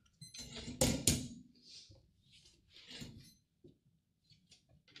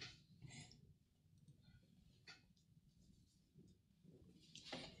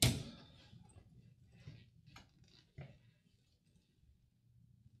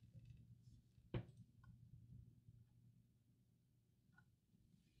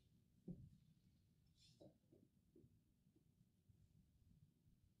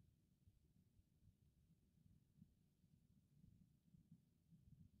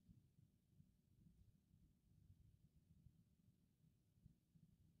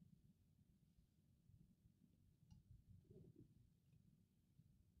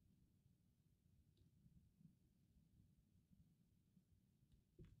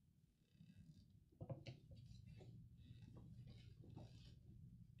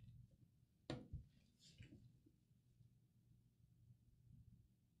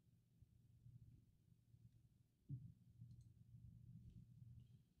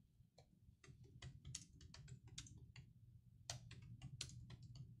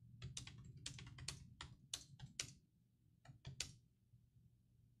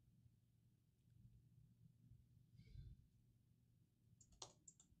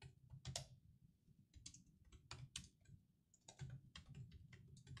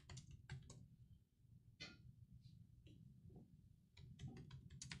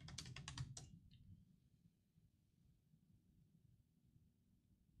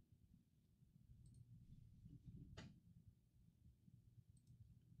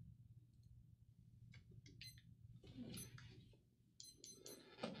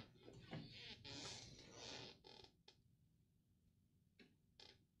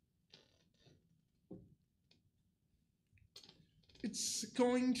 It's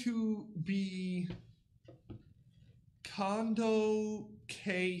going to be Condo,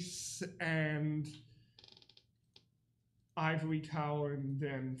 Case, and Ivory Tower, and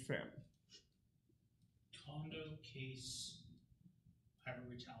then Fem. Condo, Case,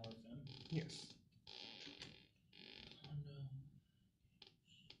 Ivory Tower, Fem? Yes. Condo.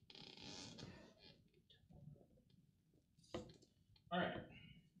 Alright.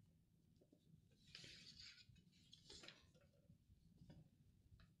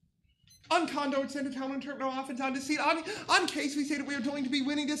 On Condo, it's into town and turn no offense on deceit. On Case, we say that we are going to be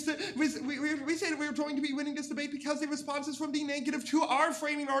winning this. We say that we are going to be winning this debate because the responses from the negative to our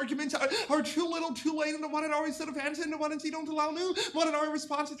framing arguments are too little, too late, and the one and our set of answers and the one and C don't allow new one and our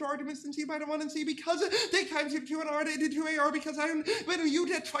responses to arguments and C by the one and C because they times to 2 and R to 2 AR because when you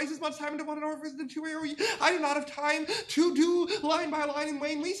did twice as much time into one and R versus the 2 AR, I do not have time to do line by line and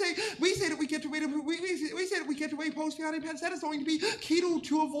Wayne. We say that we get to wait. We say that we get to wait post behind pens. That is going to be key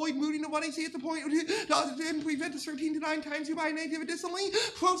to avoid moving the one and C at the point and prevent 13 to 9 times you by native. Additionally,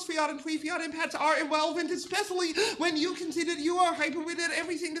 post-fiat and pre-fiat impacts are irrelevant, especially when you consider you are hyper-witted.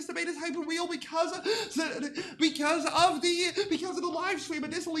 Everything this debate is hyper-real because of the live stream.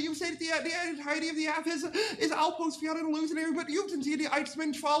 Additionally, you say that the entirety of the app is all post-fiat and illusionary, but you can see the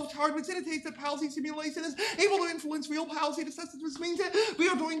Eichmann 12 targets indicates that policy simulation is able to influence real policy decisions, which means that we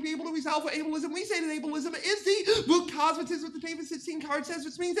are going to be able to resolve ableism. We say that ableism is the root cause, which is what the David 16 card says,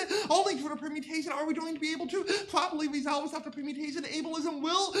 which means that only for the permutation are we going to be able to properly resolve without the permutation. Ableism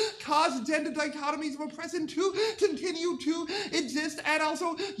will cause gender dichotomies of oppression to continue to exist, and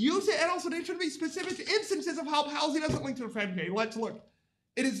also there should be specific instances of how policy doesn't link to the Femke. Let's look.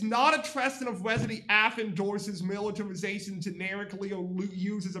 It is not a question of whether the AF endorses militarization generically or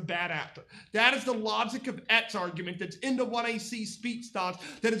uses a bad actor. That is the logic of Et's argument that's in the 1AC speech starts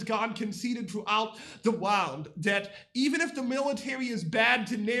that has gone conceded throughout the round. That even if the military is bad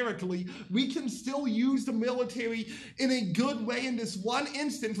generically, we can still use the military in a good way in this one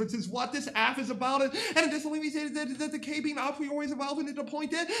instance, which is what this AF is about. And additionally, we say that the K being a priori is irrelevant at the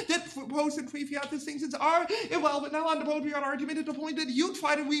point that post and pre-fiat distinctions are irrelevant. Now on the post-fiat argument at the point that you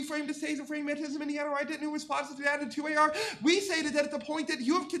try to reframe the taser frame mechanism in the other right new responses to that in 2AR. We stated that at the point that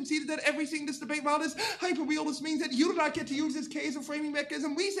you have conceded that everything this debate about is hyperreal, this means that you do not get to use this taser framing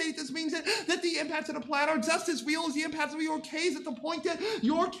mechanism. We say this means that the impacts of the plan are just as real as the impacts of your Ks at the point that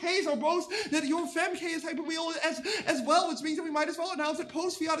your Ks are both, that your fem K is hyperreal as well, which means that we might as well announce that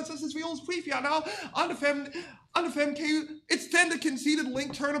post-fiat is just as real as pre-fiat. Now, on the fem K, it's then the conceded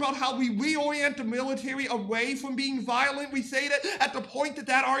link turn about how we reorient the military away from being violent. We say that at the point that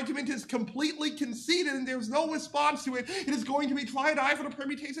that argument is completely conceded and there's no response to it, it is going to be try and die for the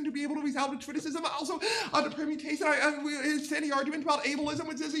permutation to be able to resolve the criticism. Also, on the permutation, it's any argument about ableism,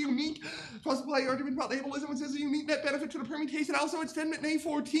 which is a unique possible argument about ableism, which is a unique net benefit to the permutation. Also, it's 10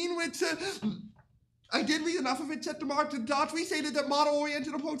 A14, which I did read enough of it set the mark to dot. We stated that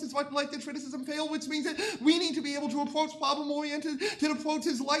model-oriented approaches like the criticism fail, which means that we need to be able to approach problem-oriented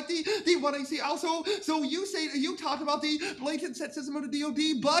approaches like the what I see. Also, so you talked about the blatant sexism of the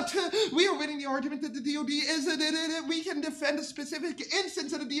DoD, but we are winning the argument that the DoD is that we can defend a specific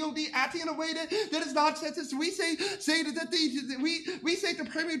instance of the DoD acting in a way that is not sexist. We say that we say the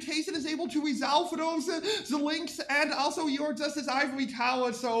permutation is able to resolve for those the links, and also your Justice Ivory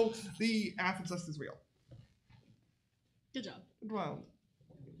Tower, so the Athens is real. Good job. Well,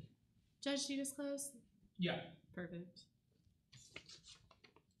 Judge, do you disclose? Yeah. Perfect.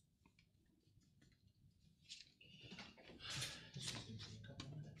 This is going to take a couple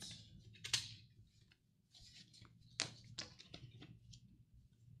of minutes.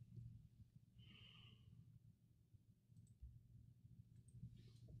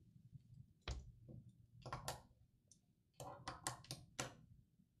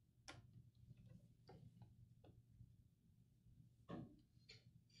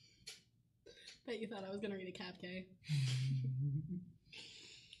 Bet you thought I was gonna read a Cap K.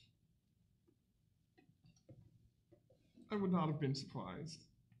 I would not have been surprised.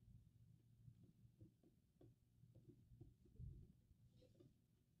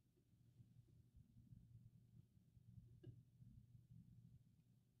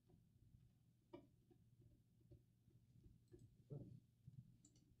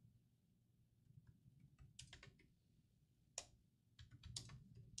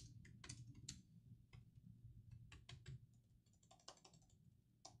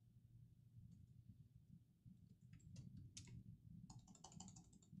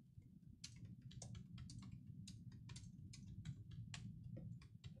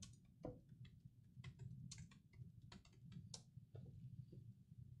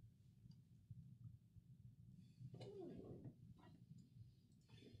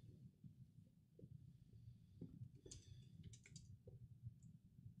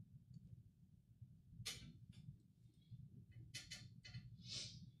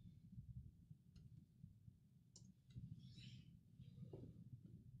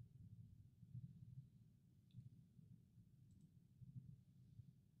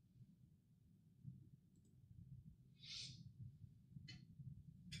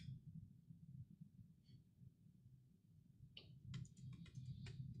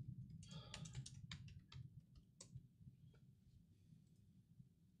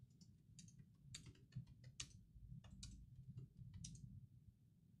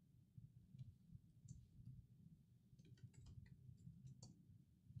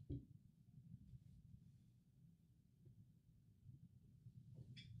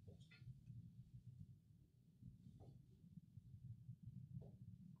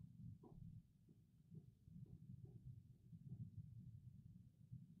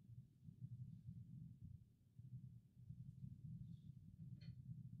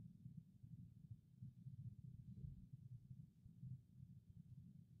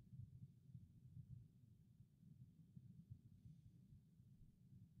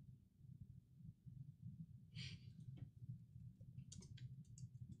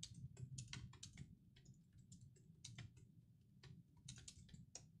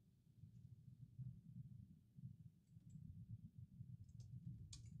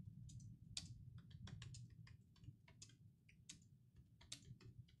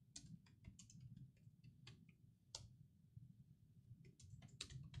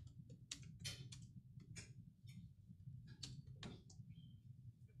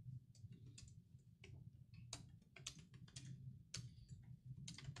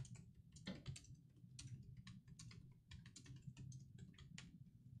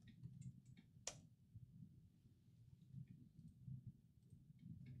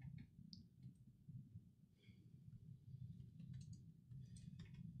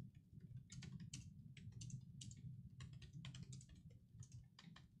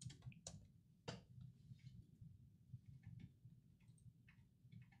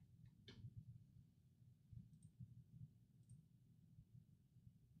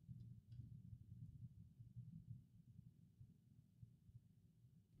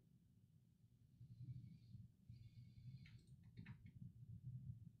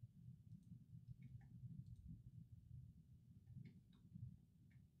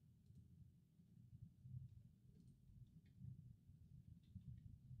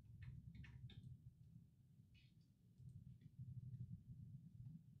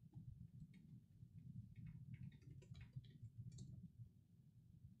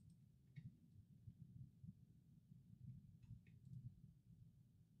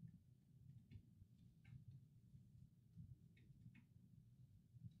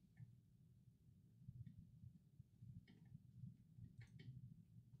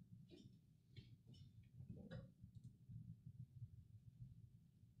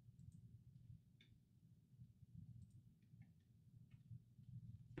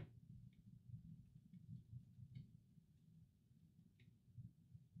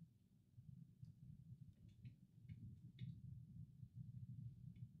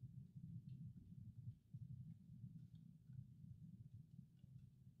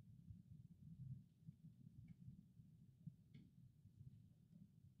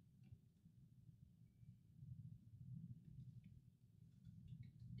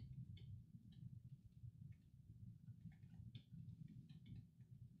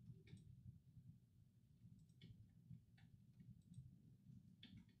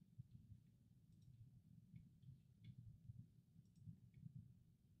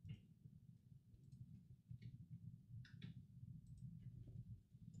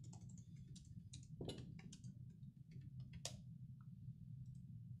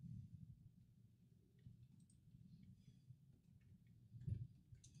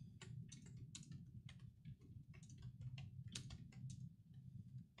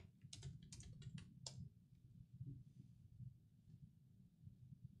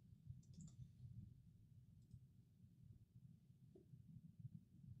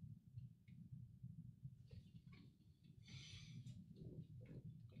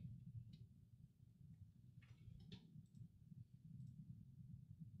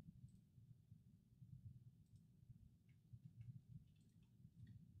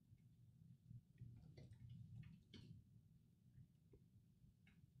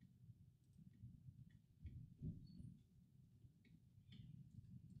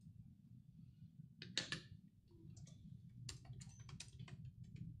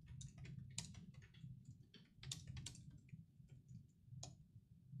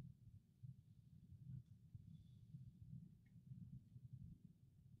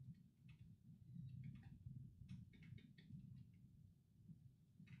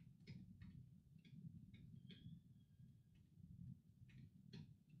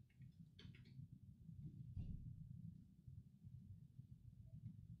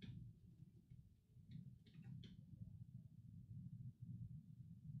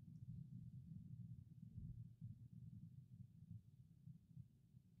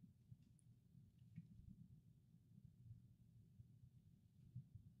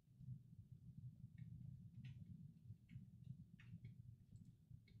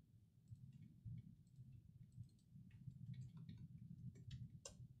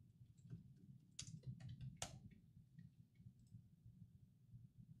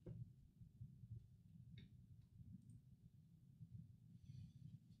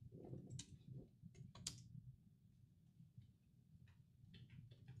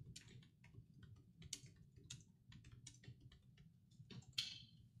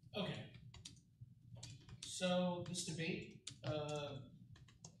 So this debate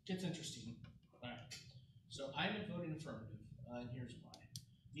gets interesting. All right. So I'm voting affirmative, and here's why.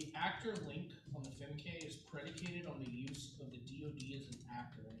 The actor link on the FemK is predicated on the use of the DoD as an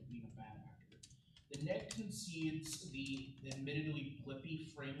actor and it being a bad actor. The neg concedes the admittedly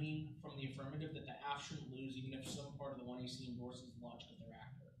blippy framing from the affirmative that the AF shouldn't lose even if some part of the 1AC endorses the logic of their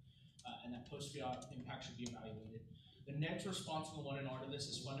actor, and that post-fiat impact should be evaluated. The neg's response in the 1NR to this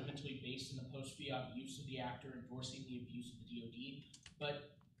is fundamentally based in the post-fiat use of the actor endorsing the abuse of the DoD,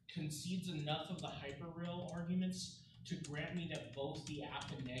 but concedes enough of the hyperreal arguments to grant me that both the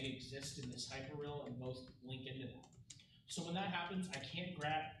app and neg exist in this hyperreal and both link into that. So when that happens, I can't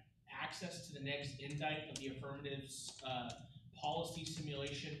grant access to the neg's indite of the affirmative's policy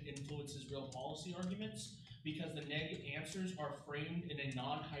simulation influences real policy arguments because the neg answers are framed in a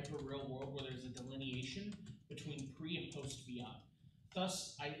non-hyperreal world where there's a delineation between pre and post-fiat.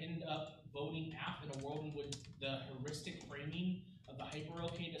 Thus, I end up voting app in a world in which the heuristic framing of the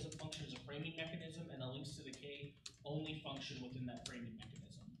hyperreal K doesn't function as a framing mechanism, and the links to the K only function within that framing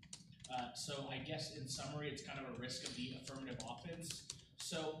mechanism. So I guess in summary, it's kind of a risk of the affirmative offense.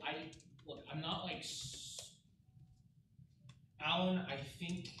 So I'm not like Alan. I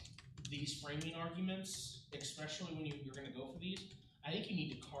think these framing arguments, especially when you're going to go for these, I think you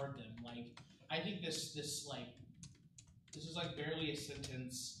need to card them. Like I think this is like barely a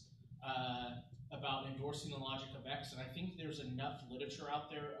sentence about endorsing the logic of X, and I think there's enough literature out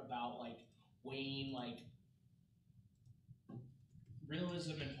there about like weighing like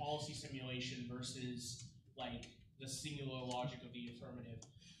realism and policy simulation versus like the singular logic of the affirmative.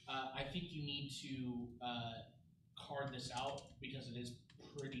 I think you need to card this out because it is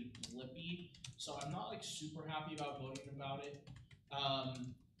pretty blippy. So I'm not like super happy about voting about it.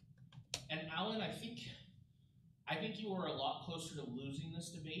 And Alan, I think you were a lot closer to losing this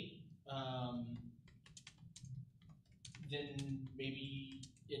debate than maybe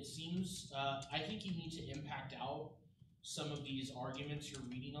it seems. I think you need to impact out some of these arguments you're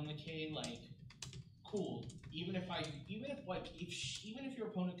reading on the K. Like, cool. Even if your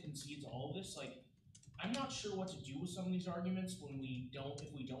opponent concedes all of this, like, I'm not sure what to do with some of these arguments if we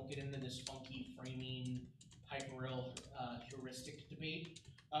don't get into this funky framing hyperreal heuristic debate.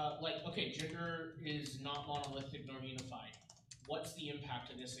 Like, okay, gender is not monolithic nor unified. What's the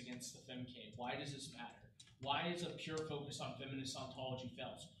impact of this against the FemK? Why does this matter? Why is a pure focus on feminist ontology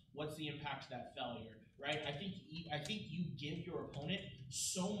fails? What's the impact of that failure? Right? I think you give your opponent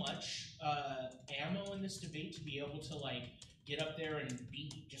so much ammo in this debate to be able to like get up there and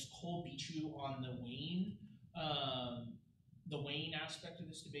cold beat you on the weighing aspect of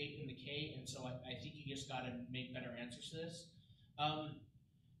this debate in the K, and so I think you just got to make better answers to this.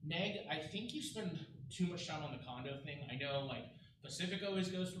 Neg, I think you spend too much time on the condo thing. I know, like, Pacific always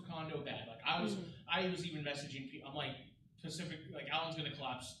goes for condo bad. Like, I was even messaging people. I'm like, Pacific, like, Alan's going to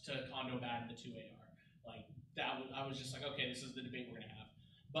collapse to condo bad in the 2AR. Like, I was just like, okay, this is the debate we're going to have.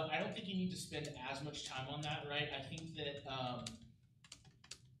 But I don't think you need to spend as much time on that, right? I think that,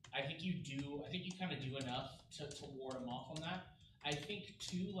 I think you kind of do enough to ward him off on that. I think,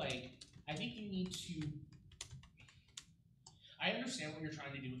 too, like, I think you need to, I understand what you're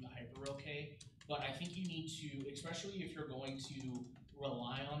trying to do with the hyperreal K, but I think you need to, especially if you're going to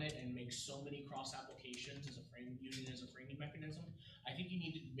rely on it and make so many cross applications as using it as a framing mechanism, I think you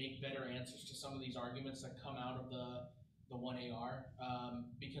need to make better answers to some of these arguments that come out of the 1AR,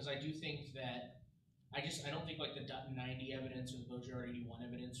 because I do think that, I don't think like the .90 evidence or the Bojar 81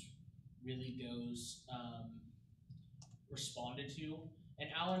 evidence really goes responded to.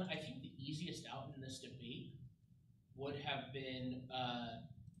 And Alan, I think the easiest out in this debate would have been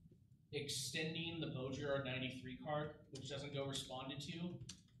extending the Bojar 93 card, which doesn't go responded to,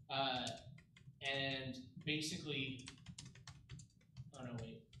 and basically, oh no,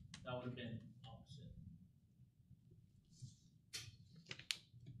 wait, that would have been opposite.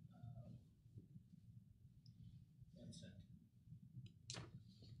 One sec.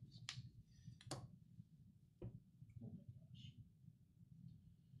 Oh my gosh.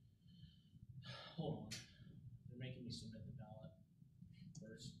 Hold on. They're making me submit the ballot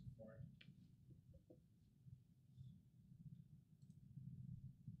first before I...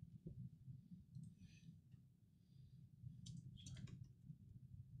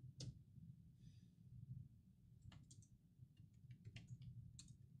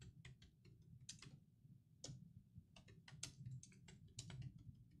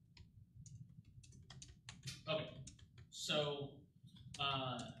 Okay, so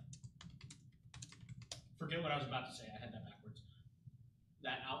forget what I was about to say. I had that backwards.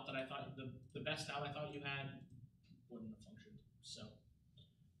 That out that I thought the best out I thought you had wouldn't have functioned. So,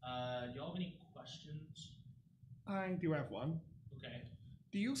 do y'all have any questions? I do have one. Okay.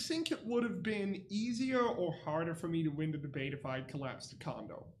 Do you think it would have been easier or harder for me to win the debate if I'd collapsed the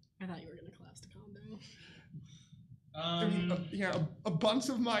condo? I thought you were gonna collapse the condo. I mean, a bunch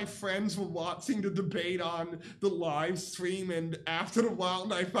of my friends were watching the debate on the live stream, and after a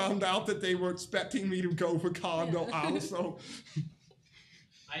while, I found out that they were expecting me to go for condo also.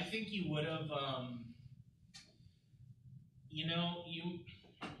 I think you would have,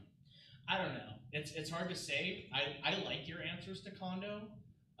 I don't know. It's hard to say. I like your answers to condo.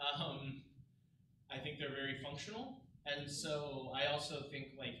 I think they're very functional. And so I also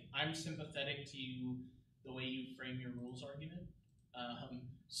think, like, I'm sympathetic to the way you frame your rules argument.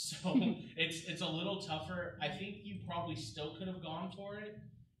 So it's a little tougher. I think you probably still could have gone for it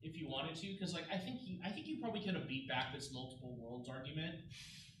if you wanted to, because like I think you probably could have beat back this multiple worlds argument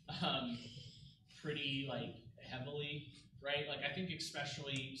pretty like heavily, right? Like I think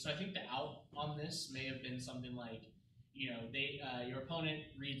especially, so I think the out on this may have been something like, your opponent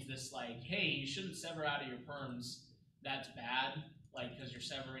reads this like, hey, you shouldn't sever out of your perms. That's bad, like because you're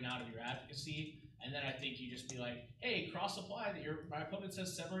severing out of your advocacy. And then I think you just be like, hey, cross-apply that my opponent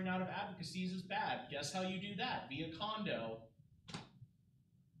says severing out of advocacies is bad. Guess how you do that? Via condo.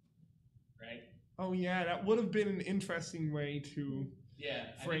 Right? Oh yeah, that would have been an interesting way to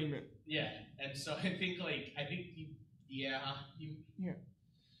frame it. Yeah, and so I think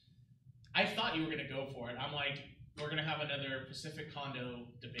I thought you were going to go for it. I'm like, we're going to have another Pacific condo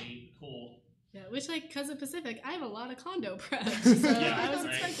debate. Cool. Yeah, which, like, because of Pacific, I have a lot of condo prep, so I was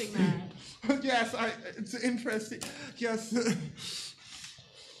expecting that. Yes, it's interesting. Yes.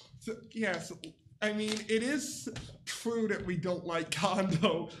 Yes, I mean, it is true that we don't like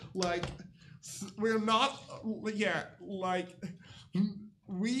condo. Like, we're not, like,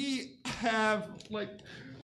 we have, like,